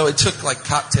 So it took like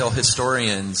cocktail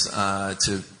historians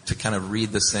to kind of read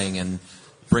this thing and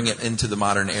bring it into the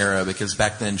modern era, because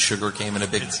back then sugar came in a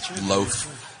big loaf,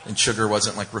 and sugar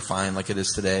wasn't like refined like it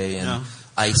is today, and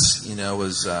ice,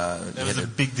 was that was a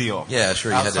big deal. Yeah,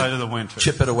 sure. Outside you had to of the winter,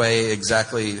 chip it away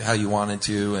exactly how you wanted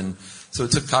to, and so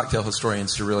it took cocktail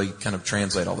historians to really kind of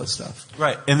translate all this stuff.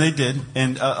 Right, and they did.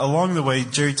 And along the way,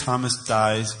 Jerry Thomas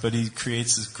dies, but he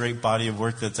creates this great body of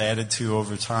work that's added to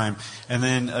over time. And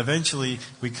then eventually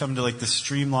we come to like the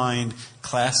streamlined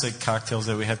classic cocktails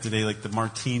that we have today, like the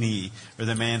Martini or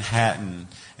the Manhattan.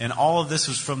 And all of this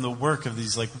was from the work of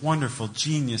these like wonderful,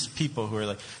 genius people who are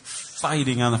like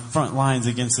fighting on the front lines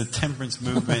against the temperance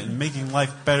movement and making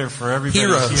life better for everybody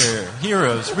here.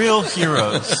 Heroes, real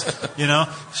heroes.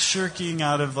 Shirking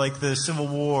out of like the Civil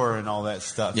War and all that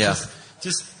stuff. Yeah.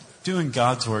 Just doing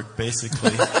God's work, basically.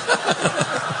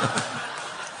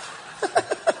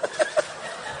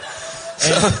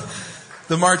 So,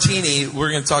 the Martini,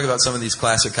 we're going to talk about some of these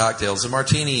classic cocktails. The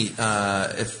Martini,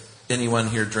 if anyone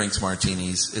here drinks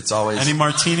martinis, it's always... Any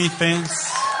Martini fans?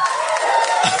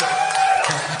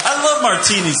 I love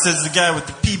martinis, says the guy with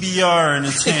the PBR in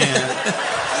his hand.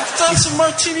 Let's have some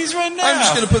martinis right now. I'm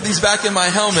just going to put these back in my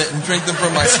helmet and drink them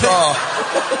from my straw.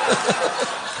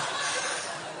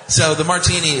 So the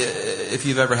martini, if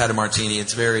you've ever had a martini,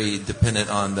 it's very dependent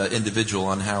on the individual,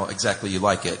 on how exactly you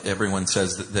like it. Everyone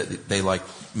says that they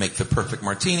make the perfect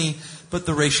martini, but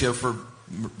the ratio for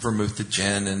vermouth to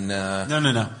gin and...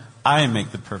 No. I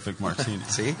make the perfect martini.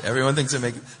 See? Everyone thinks they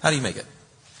make it. How do you make it?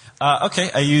 Okay,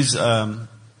 I use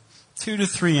 2 to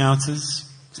 3 ounces.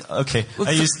 Okay,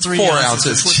 I use 3 4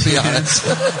 ounces. Let's be honest.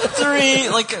 3,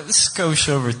 like a skosh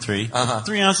over 3.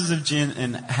 3 ounces of gin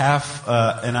and half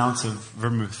an ounce of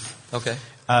vermouth. Okay.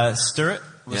 Stir it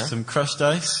with some crushed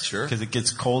ice. Sure. Because it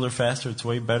gets colder faster. It's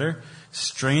way better.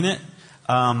 Strain it.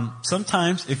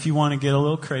 Sometimes, if you want to get a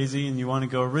little crazy and you want to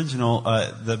go original,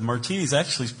 the martini is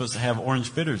actually supposed to have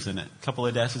orange bitters in it. A couple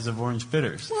of dashes of orange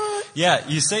bitters. What? Yeah,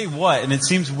 you say what, and it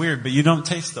seems weird, but you don't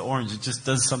taste the orange. It just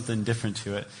does something different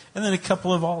to it. And then a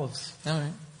couple of olives. All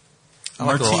right. I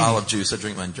like a little olive juice. I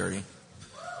drink mine dirty.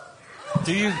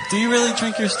 Do you really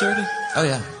drink yours dirty? Oh,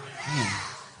 yeah.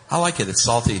 I like it. It's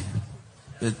salty.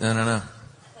 I don't know.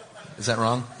 Is that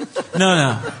wrong?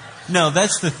 No,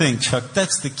 that's the thing, Chuck.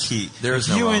 That's the key. There is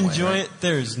if no you wrong enjoy way, right? it,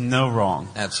 there is no wrong.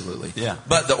 Absolutely. Yeah.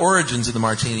 But the origins of the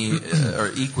martini are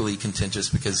equally contentious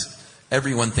because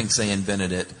everyone thinks they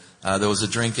invented it. There was a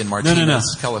drink in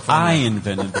Martinez, California. I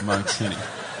invented the martini.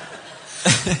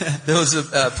 There was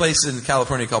a place in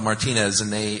California called Martinez,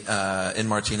 and in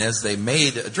Martinez they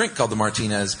made a drink called the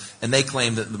Martinez, and they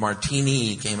claimed that the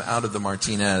martini came out of the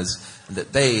Martinez, and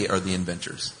that they are the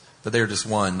inventors. But they're just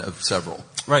one of several.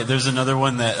 Right. There's another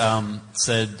one that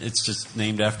said it's just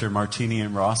named after Martini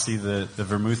and Rossi, the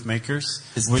vermouth makers.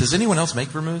 Does anyone else make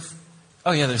vermouth?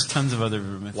 Oh, yeah, there's tons of other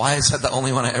vermouth. Why is that the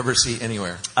only one I ever see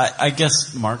anywhere? I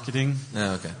guess marketing.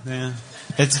 Oh, okay. Yeah.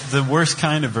 It's the worst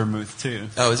kind of vermouth, too.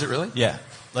 Oh, is it really? Yeah.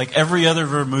 Like every other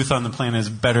vermouth on the planet is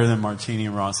better than Martini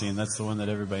and Rossi, and that's the one that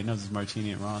everybody knows is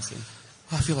Martini and Rossi.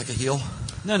 I feel like a heel.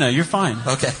 No, you're fine.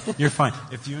 Okay. You're fine.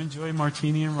 If you enjoy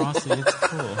Martini and Rossi, it's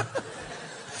cool.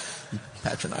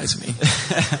 Patronize me.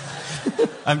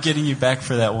 I'm getting you back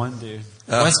for that one, dude.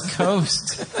 West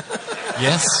Coast.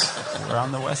 Yes, we're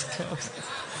on the West Coast.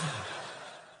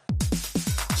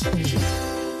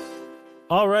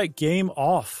 All right, game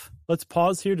off. Let's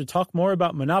pause here to talk more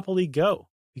about Monopoly Go.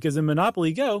 Because in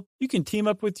Monopoly Go, you can team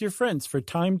up with your friends for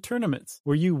timed tournaments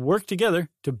where you work together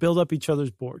to build up each other's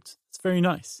boards. It's very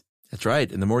nice. That's right.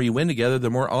 And the more you win together, the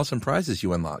more awesome prizes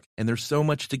you unlock. And there's so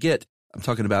much to get. I'm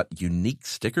talking about unique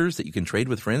stickers that you can trade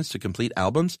with friends to complete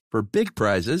albums for big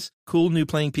prizes, cool new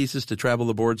playing pieces to travel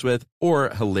the boards with, or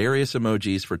hilarious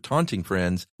emojis for taunting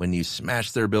friends when you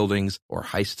smash their buildings or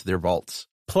heist their vaults.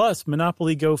 Plus,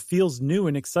 Monopoly Go feels new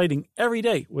and exciting every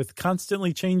day with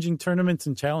constantly changing tournaments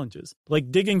and challenges, like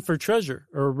digging for treasure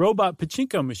or a robot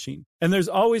pachinko machine. And there's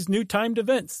always new timed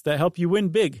events that help you win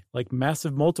big, like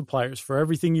massive multipliers for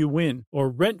everything you win or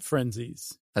rent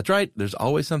frenzies. That's right. There's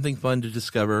always something fun to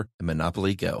discover in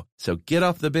Monopoly Go. So get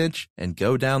off the bench and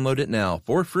go download it now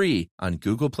for free on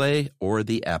Google Play or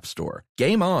the App Store.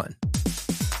 Game on!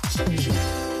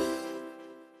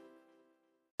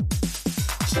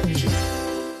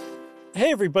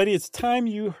 Hey everybody, it's time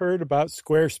you heard about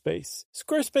Squarespace.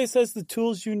 Squarespace has the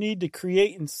tools you need to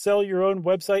create and sell your own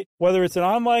website. Whether it's an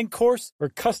online course or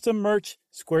custom merch,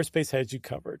 Squarespace has you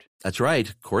covered. That's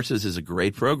right. Courses is a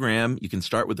great program. You can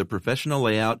start with a professional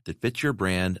layout that fits your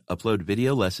brand, upload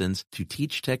video lessons to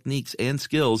teach techniques and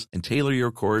skills, and tailor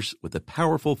your course with a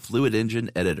powerful Fluid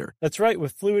Engine editor. That's right.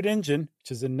 With Fluid Engine,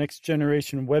 which is a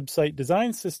next-generation website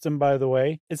design system, by the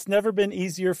way, it's never been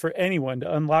easier for anyone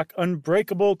to unlock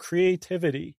unbreakable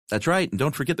creativity. That's right. And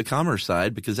don't forget the commerce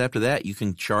side, because after that, you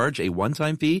can charge a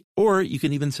one-time fee, or you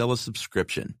can even sell a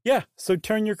subscription. Yeah, so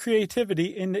turn your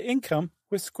creativity into income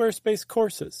with Squarespace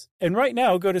courses. And right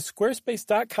now, go to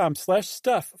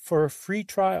squarespace.com/stuff for a free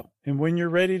trial. And when you're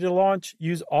ready to launch,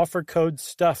 use offer code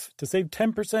STUFF to save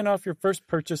 10% off your first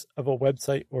purchase of a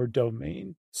website or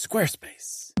domain.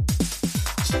 Squarespace.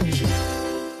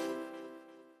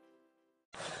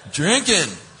 Drinking.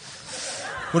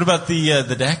 What about the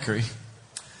daiquiri?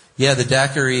 Yeah, the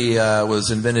daiquiri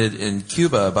was invented in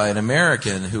Cuba by an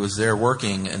American who was there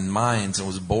working in mines and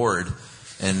was bored.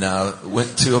 And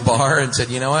went to a bar and said,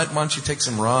 you know what, why don't you take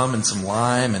some rum and some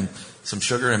lime and some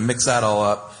sugar and mix that all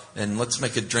up and let's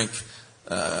make a drink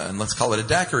and let's call it a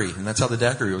daiquiri. And that's how the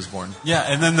daiquiri was born. Yeah,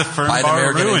 and then the Fern By an Bar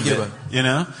American in ruined it, Cuba. you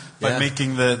know? By Yeah.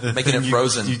 making the Making thing it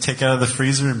frozen. You take out of the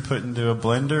freezer and put into a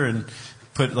blender and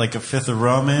put like a fifth of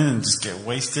rum in and just get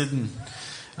wasted. And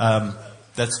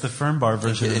that's the Fern Bar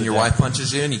version of And the your wife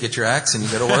punches you and you get your axe and you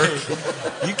go to work.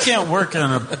 You can't work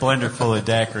on a blender full of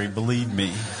daiquiri, believe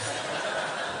me.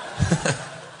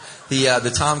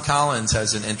 The Tom Collins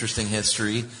has an interesting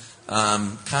history,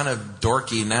 kind of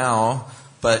dorky now,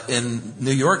 but in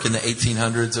New York in the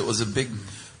 1800s, it was a big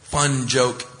fun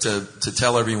joke to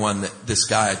tell everyone that this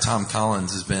guy, Tom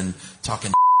Collins, has been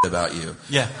talking about you.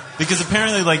 Yeah, because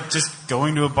apparently like just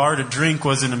going to a bar to drink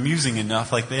wasn't amusing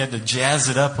enough. Like they had to jazz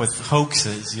it up with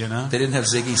hoaxes, you know? They didn't have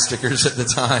Ziggy stickers at the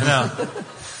time. No.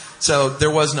 So there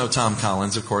was no Tom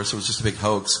Collins, of course. It was just a big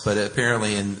hoax. But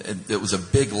apparently it was a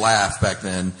big laugh back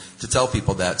then to tell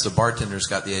people that. So bartenders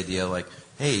got the idea like,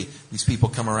 hey, these people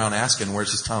come around asking,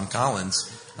 where's this Tom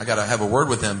Collins? I got to have a word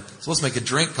with him. So let's make a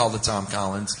drink called the Tom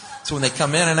Collins. So when they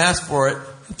come in and ask for it,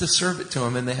 we have to serve it to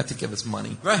them and they have to give us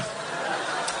money. Right.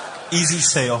 Easy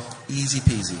sale. Easy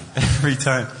peasy. Every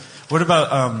time. What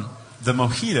about the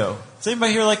mojito? Does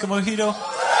anybody here like a mojito?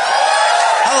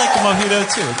 I like a mojito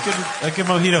too. A good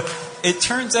mojito. It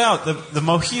turns out the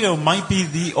mojito might be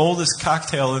the oldest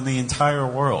cocktail in the entire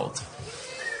world.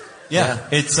 Yeah.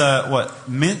 It's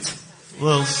mint, a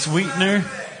little sweetener.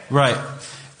 Right.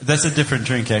 That's a different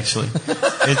drink, actually.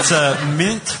 It's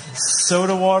mint,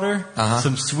 soda water,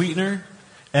 some sweetener,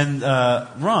 and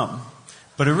rum.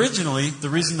 But originally, the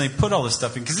reason they put all this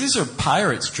stuff in, because these are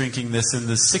pirates drinking this in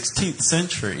the 16th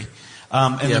century.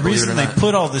 And the reason they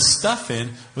put all this stuff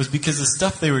in was because the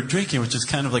stuff they were drinking, which is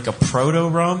kind of like a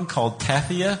proto-rum called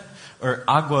tafia, or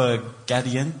agua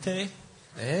gadiente.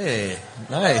 Hey,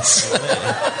 nice.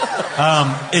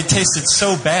 It tasted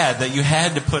so bad that you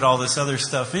had to put all this other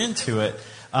stuff into it.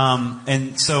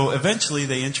 And so eventually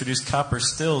they introduced copper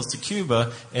stills to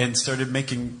Cuba and started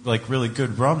making like really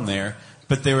good rum there.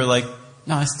 But they were like,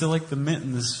 no, I still like the mint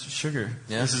and this sugar.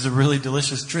 Yeah. This is a really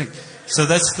delicious drink. So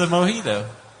that's the mojito.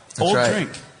 That's old right.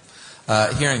 drink.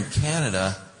 Here in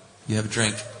Canada, you have a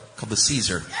drink called the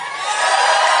Caesar.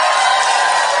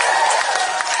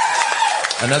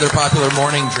 Another popular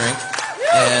morning drink.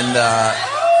 And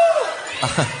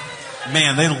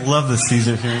man, they love the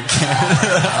Caesar here in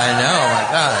Canada. I know, my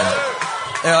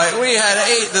God. They're like, we had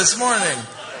 8 this morning.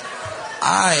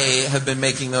 I have been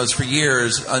making those for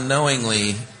years,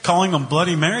 unknowingly. Calling them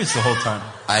Bloody Marys the whole time.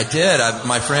 I did.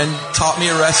 My friend taught me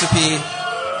a recipe.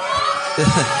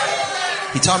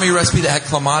 He taught me a recipe that had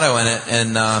Clamato in it,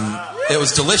 and it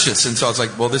was delicious. And so I was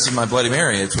like, well, this is my Bloody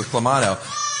Mary. It's with Clamato.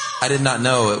 I did not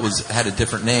know it had a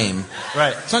different name.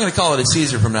 Right. So I'm going to call it a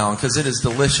Caesar from now on because it is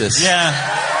delicious. Yeah.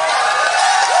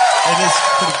 It is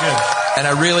pretty good. And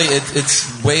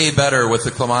it's way better with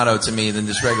the Clamato to me than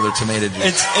just regular tomato juice.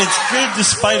 It's good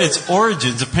despite its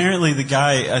origins. Apparently the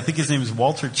guy, I think his name is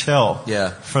Walter Chell. Yeah.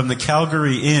 From the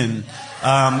Calgary Inn.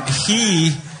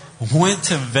 He went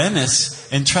to Venice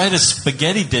and tried a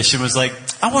spaghetti dish and was like,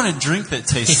 I want a drink that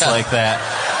tastes like that.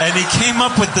 And he came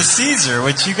up with the Caesar,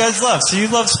 which you guys love. So you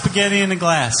love spaghetti in a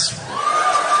glass.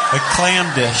 A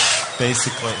clam dish,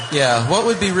 basically. Yeah. What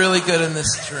would be really good in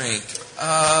this drink?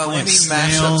 Let me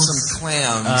mash up some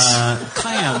clams.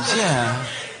 Clams, yeah.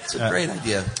 It's a great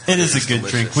idea. It is a good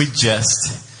drink. We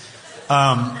jest.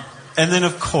 And then,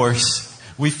 of course,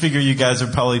 we figure you guys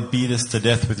would probably beat us to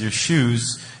death with your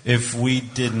shoes if we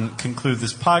didn't conclude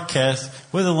this podcast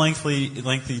with a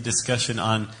lengthy discussion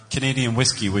on Canadian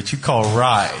whiskey, which you call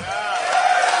rye,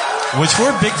 which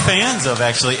we're big fans of,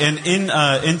 actually. And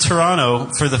in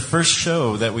Toronto, for the first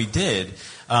show that we did,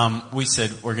 we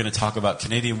said we're going to talk about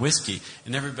Canadian whiskey,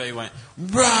 and everybody went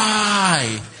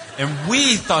rye, and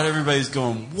we thought everybody was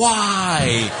going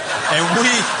why,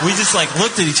 and we just like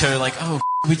looked at each other like, oh,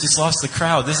 we just lost the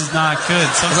crowd. This is not good.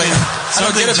 I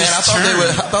don't get it, man.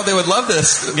 I thought they would love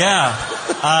this. Yeah.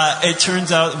 It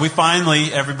turns out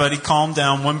everybody calmed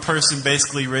down. One person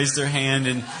basically raised their hand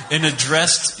and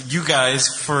addressed you guys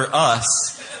for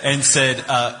us and said,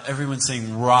 everyone's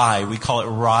saying rye. We call it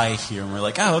rye here. And we're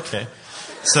like, oh, okay.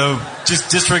 So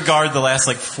just disregard the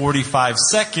last 45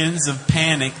 seconds of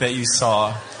panic that you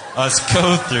saw us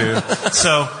go through.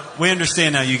 So we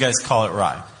understand now you guys call it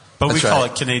rye. But we call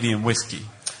it Canadian whiskey.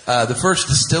 The first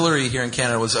distillery here in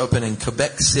Canada was opened in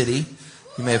Quebec City,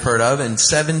 you may have heard of, in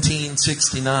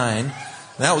 1769. And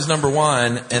that was number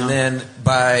one. And then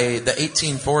by the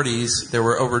 1840s, there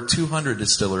were over 200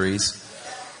 distilleries,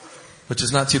 which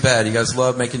is not too bad. You guys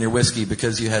love making your whiskey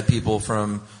because you had people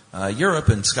from Europe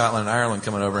and Scotland and Ireland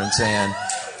coming over and saying,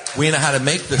 we know how to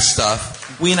make this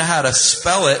stuff. We know how to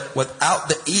spell it without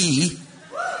the E,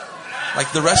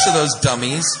 like the rest of those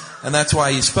dummies. And that's why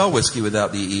you spell whiskey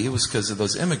without the E. It was because of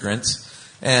those immigrants.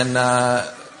 And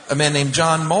a man named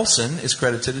John Molson is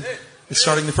credited as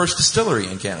starting the first distillery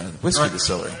in Canada, whiskey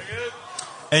distillery.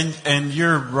 And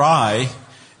your rye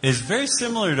is very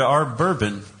similar to our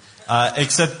bourbon,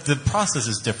 except the process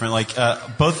is different.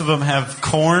 Both of them have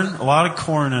corn, a lot of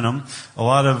corn in them, a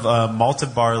lot of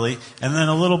malted barley, and then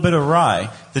a little bit of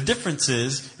rye. The difference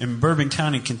is in Bourbon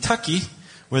County, Kentucky,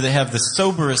 where they have the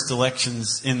soberest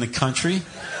elections in the country.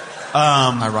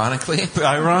 Ironically,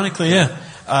 yeah.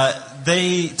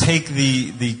 They take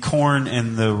the corn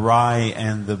and the rye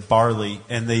and the barley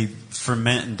and they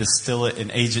ferment and distill it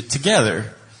and age it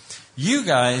together. You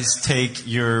guys take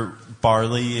your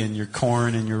barley and your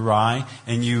corn and your rye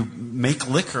and you make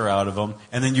liquor out of them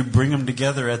and then you bring them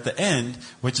together at the end,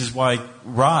 which is why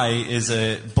rye is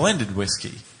a blended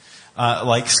whiskey,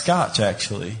 like Scotch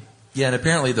actually. Yeah, and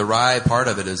apparently the rye part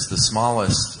of it is the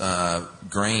smallest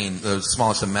grain, the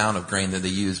smallest amount of grain that they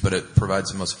use, but it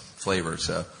provides the most flavor.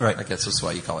 So I guess that's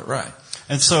why you call it rye.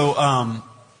 And so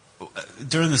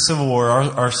during the Civil War,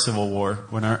 our Civil War,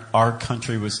 when our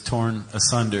country was torn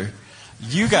asunder,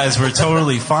 you guys were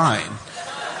totally fine.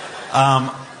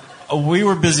 We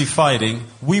were busy fighting.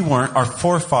 We weren't. Our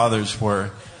forefathers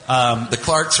were. The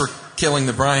Clarks were killing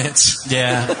the Bryants.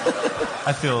 Yeah.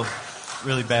 I feel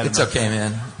really bad It's about okay,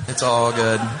 man. It's all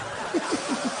good.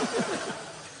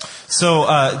 So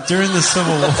during the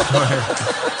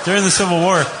Civil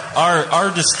War,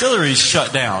 our distilleries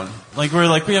shut down. We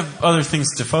have other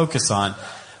things to focus on,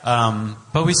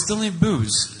 but we still need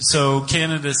booze. So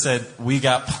Canada said, we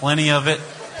got plenty of it.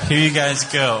 Here you guys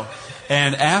go.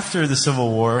 And after the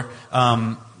Civil War,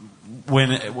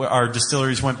 when our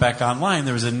distilleries went back online,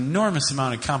 there was an enormous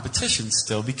amount of competition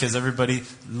still because everybody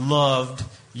loved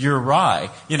your rye.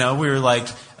 We were like,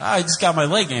 I just got my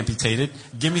leg amputated.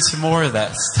 Give me some more of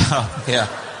that stuff. Yeah.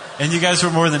 And you guys were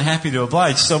more than happy to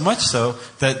oblige, so much so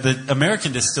that the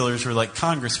American distillers were like,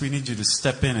 Congress, we need you to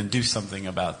step in and do something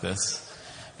about this.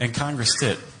 And Congress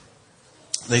did.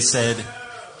 They said,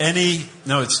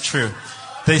 it's true.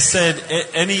 They said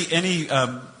any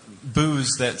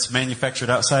booze that's manufactured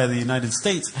outside of the United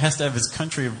States has to have its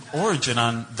country of origin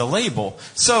on the label.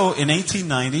 So in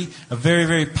 1890, a very,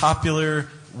 very popular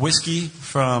whiskey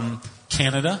from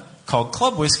Canada called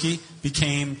Club Whiskey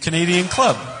became Canadian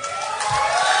Club.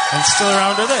 And still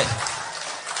around today.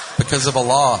 Because of a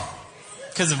law.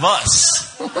 Because of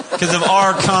us. Because of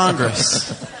our Congress.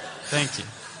 Thank you.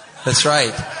 That's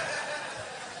right.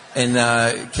 And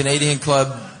Canadian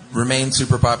Club remained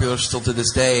super popular still to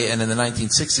this day. And in the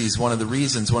 1960s, one of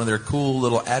their cool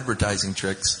little advertising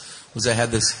tricks was they had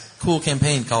this cool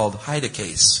campaign called Hide a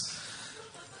Case.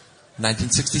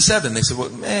 1967, they said,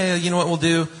 well, you know what we'll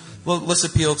do? Well, let's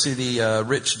appeal to the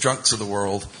rich drunks of the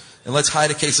world. And let's hide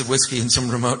a case of whiskey in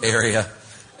some remote area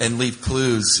and leave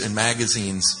clues in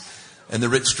magazines. And the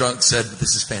rich drunk said,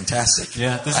 this is fantastic.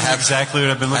 Yeah, this is exactly what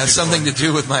I've been looking for. It has something to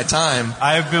do with my time.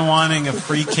 I've been wanting a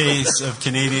free case of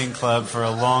Canadian Club for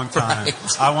a long time.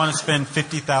 Right. I want to spend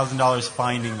 $50,000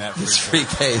 finding that free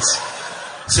case.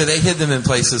 So they hid them in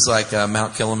places like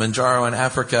Mount Kilimanjaro in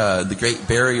Africa, the Great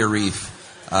Barrier Reef,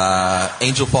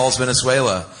 Angel Falls,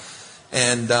 Venezuela.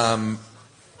 And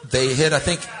they hid, I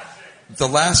think, the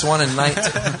last one in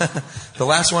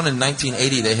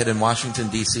 1980 they hid in Washington,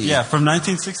 D.C. Yeah, from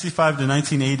 1965 to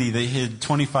 1980 they hid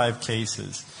 25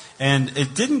 cases. And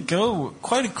it didn't go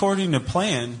quite according to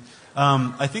plan.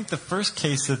 I think the first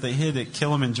case that they hid at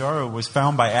Kilimanjaro was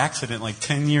found by accident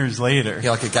 10 years later.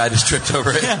 Yeah, like a guy just tripped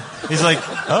over it. Yeah. He's like,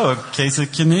 a case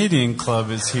of Canadian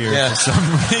Club is here for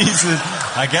some reason.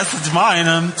 I guess it's mine.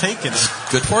 I'm taking it.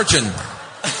 Good fortune.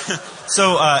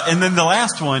 So, and then the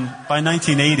last one, by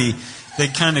 1980,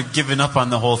 they'd kind of given up on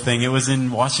the whole thing. It was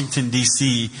in Washington,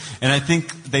 D.C., and I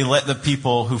think they let the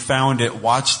people who found it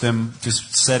watch them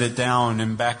just set it down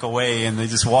and back away, and they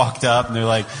just walked up, and they're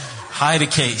like, hide a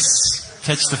case,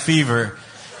 catch the fever.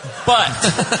 But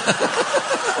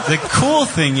the cool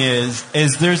thing is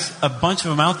there's a bunch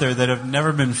of them out there that have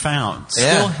never been found,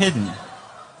 still hidden.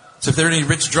 So if there are any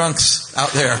rich drunks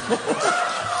out there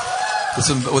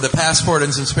with a passport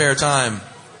and some spare time,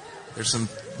 there's some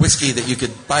whiskey that you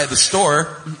could buy at the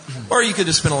store, or you could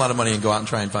just spend a lot of money and go out and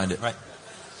try and find it. Right.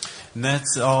 And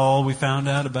that's all we found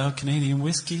out about Canadian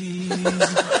whiskey. You got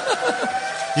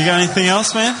anything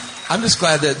else, man? I'm just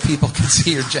glad that people can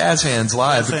see your jazz hands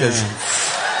live because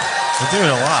I do it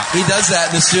a lot. He does that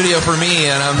in the studio for me,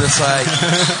 and I'm just like,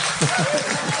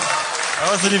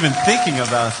 I wasn't even thinking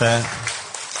about that.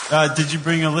 Did you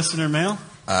bring a listener mail?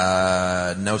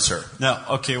 No, sir. No.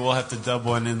 Okay, we'll have to dub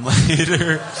one in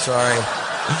later. Sorry.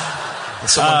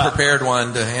 Someone prepared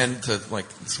one to hand to,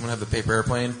 someone have the paper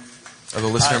airplane or the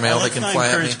listener mail they can fly at me. I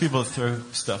encourage people to throw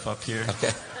stuff up here.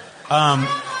 Okay.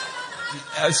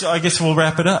 So I guess we'll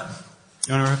wrap it up.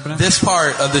 You want to wrap it up? This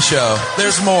part of the show.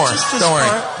 There's more. Don't worry.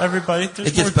 Everybody,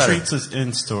 there's more treats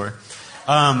in store.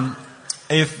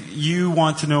 If you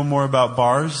want to know more about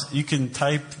bars, you can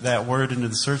type that word into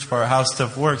the search bar, How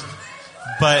Stuff Works.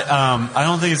 But I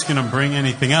don't think it's going to bring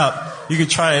anything up. You can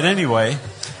try it anyway.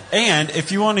 And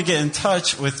if you want to get in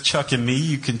touch with Chuck and me,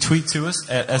 you can tweet to us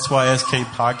at SYSK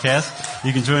Podcast.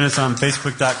 You can join us on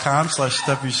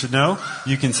Facebook.com/Stuff You Should Know.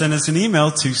 You can send us an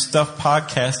email to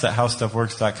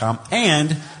stuffpodcast@howstuffworks.com.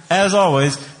 And, as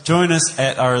always, join us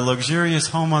at our luxurious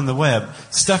home on the web,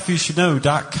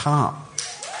 StuffYouShouldKnow.com.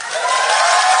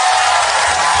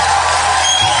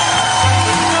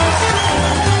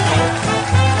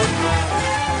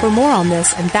 For more on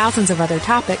this and thousands of other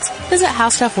topics, visit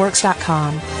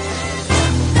HowStuffWorks.com.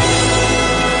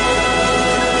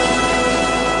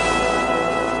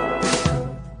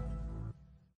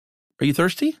 Are you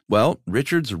thirsty? Well,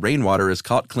 Richard's rainwater is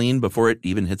caught clean before it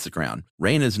even hits the ground.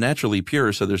 Rain is naturally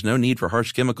pure, so there's no need for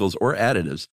harsh chemicals or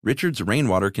additives. Richard's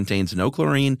rainwater contains no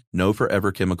chlorine, no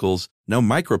forever chemicals, No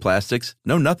microplastics,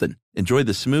 no nothing. Enjoy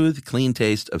the smooth, clean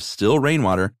taste of still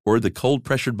rainwater or the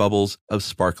cold-pressured bubbles of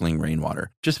sparkling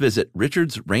rainwater. Just visit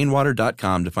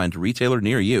richardsrainwater.com to find a retailer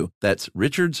near you. That's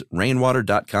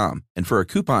richardsrainwater.com. And for a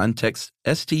coupon, text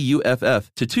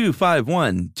STUFF to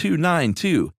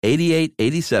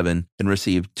 251-292-8887 and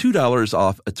receive $2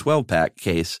 off a 12-pack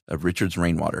case of Richards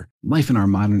Rainwater. Life in our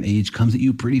modern age comes at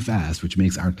you pretty fast, which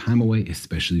makes our time away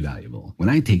especially valuable. When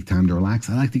I take time to relax,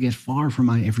 I like to get far from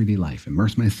my everyday life,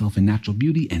 immerse myself in natural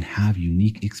beauty, and have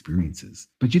unique experiences.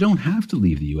 But you don't have to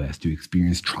leave the U.S. to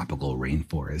experience tropical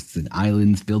rainforests and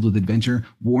islands filled with adventure,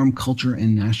 warm culture,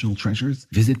 and national treasures.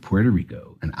 Visit Puerto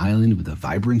Rico, an island with a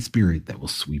vibrant spirit that will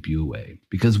sweep you away.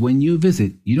 Because when you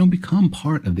visit, you don't become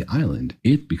part of the island,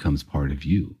 it becomes part of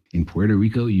you. In Puerto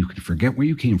Rico, you can forget where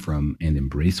you came from and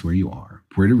embrace where you are.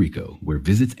 Puerto Rico, where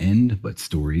visits end, but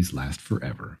stories last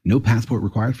forever. No passport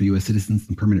required for U.S. citizens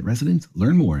and permanent residents.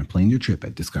 Learn more and plan your trip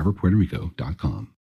at discoverpuertorico.com.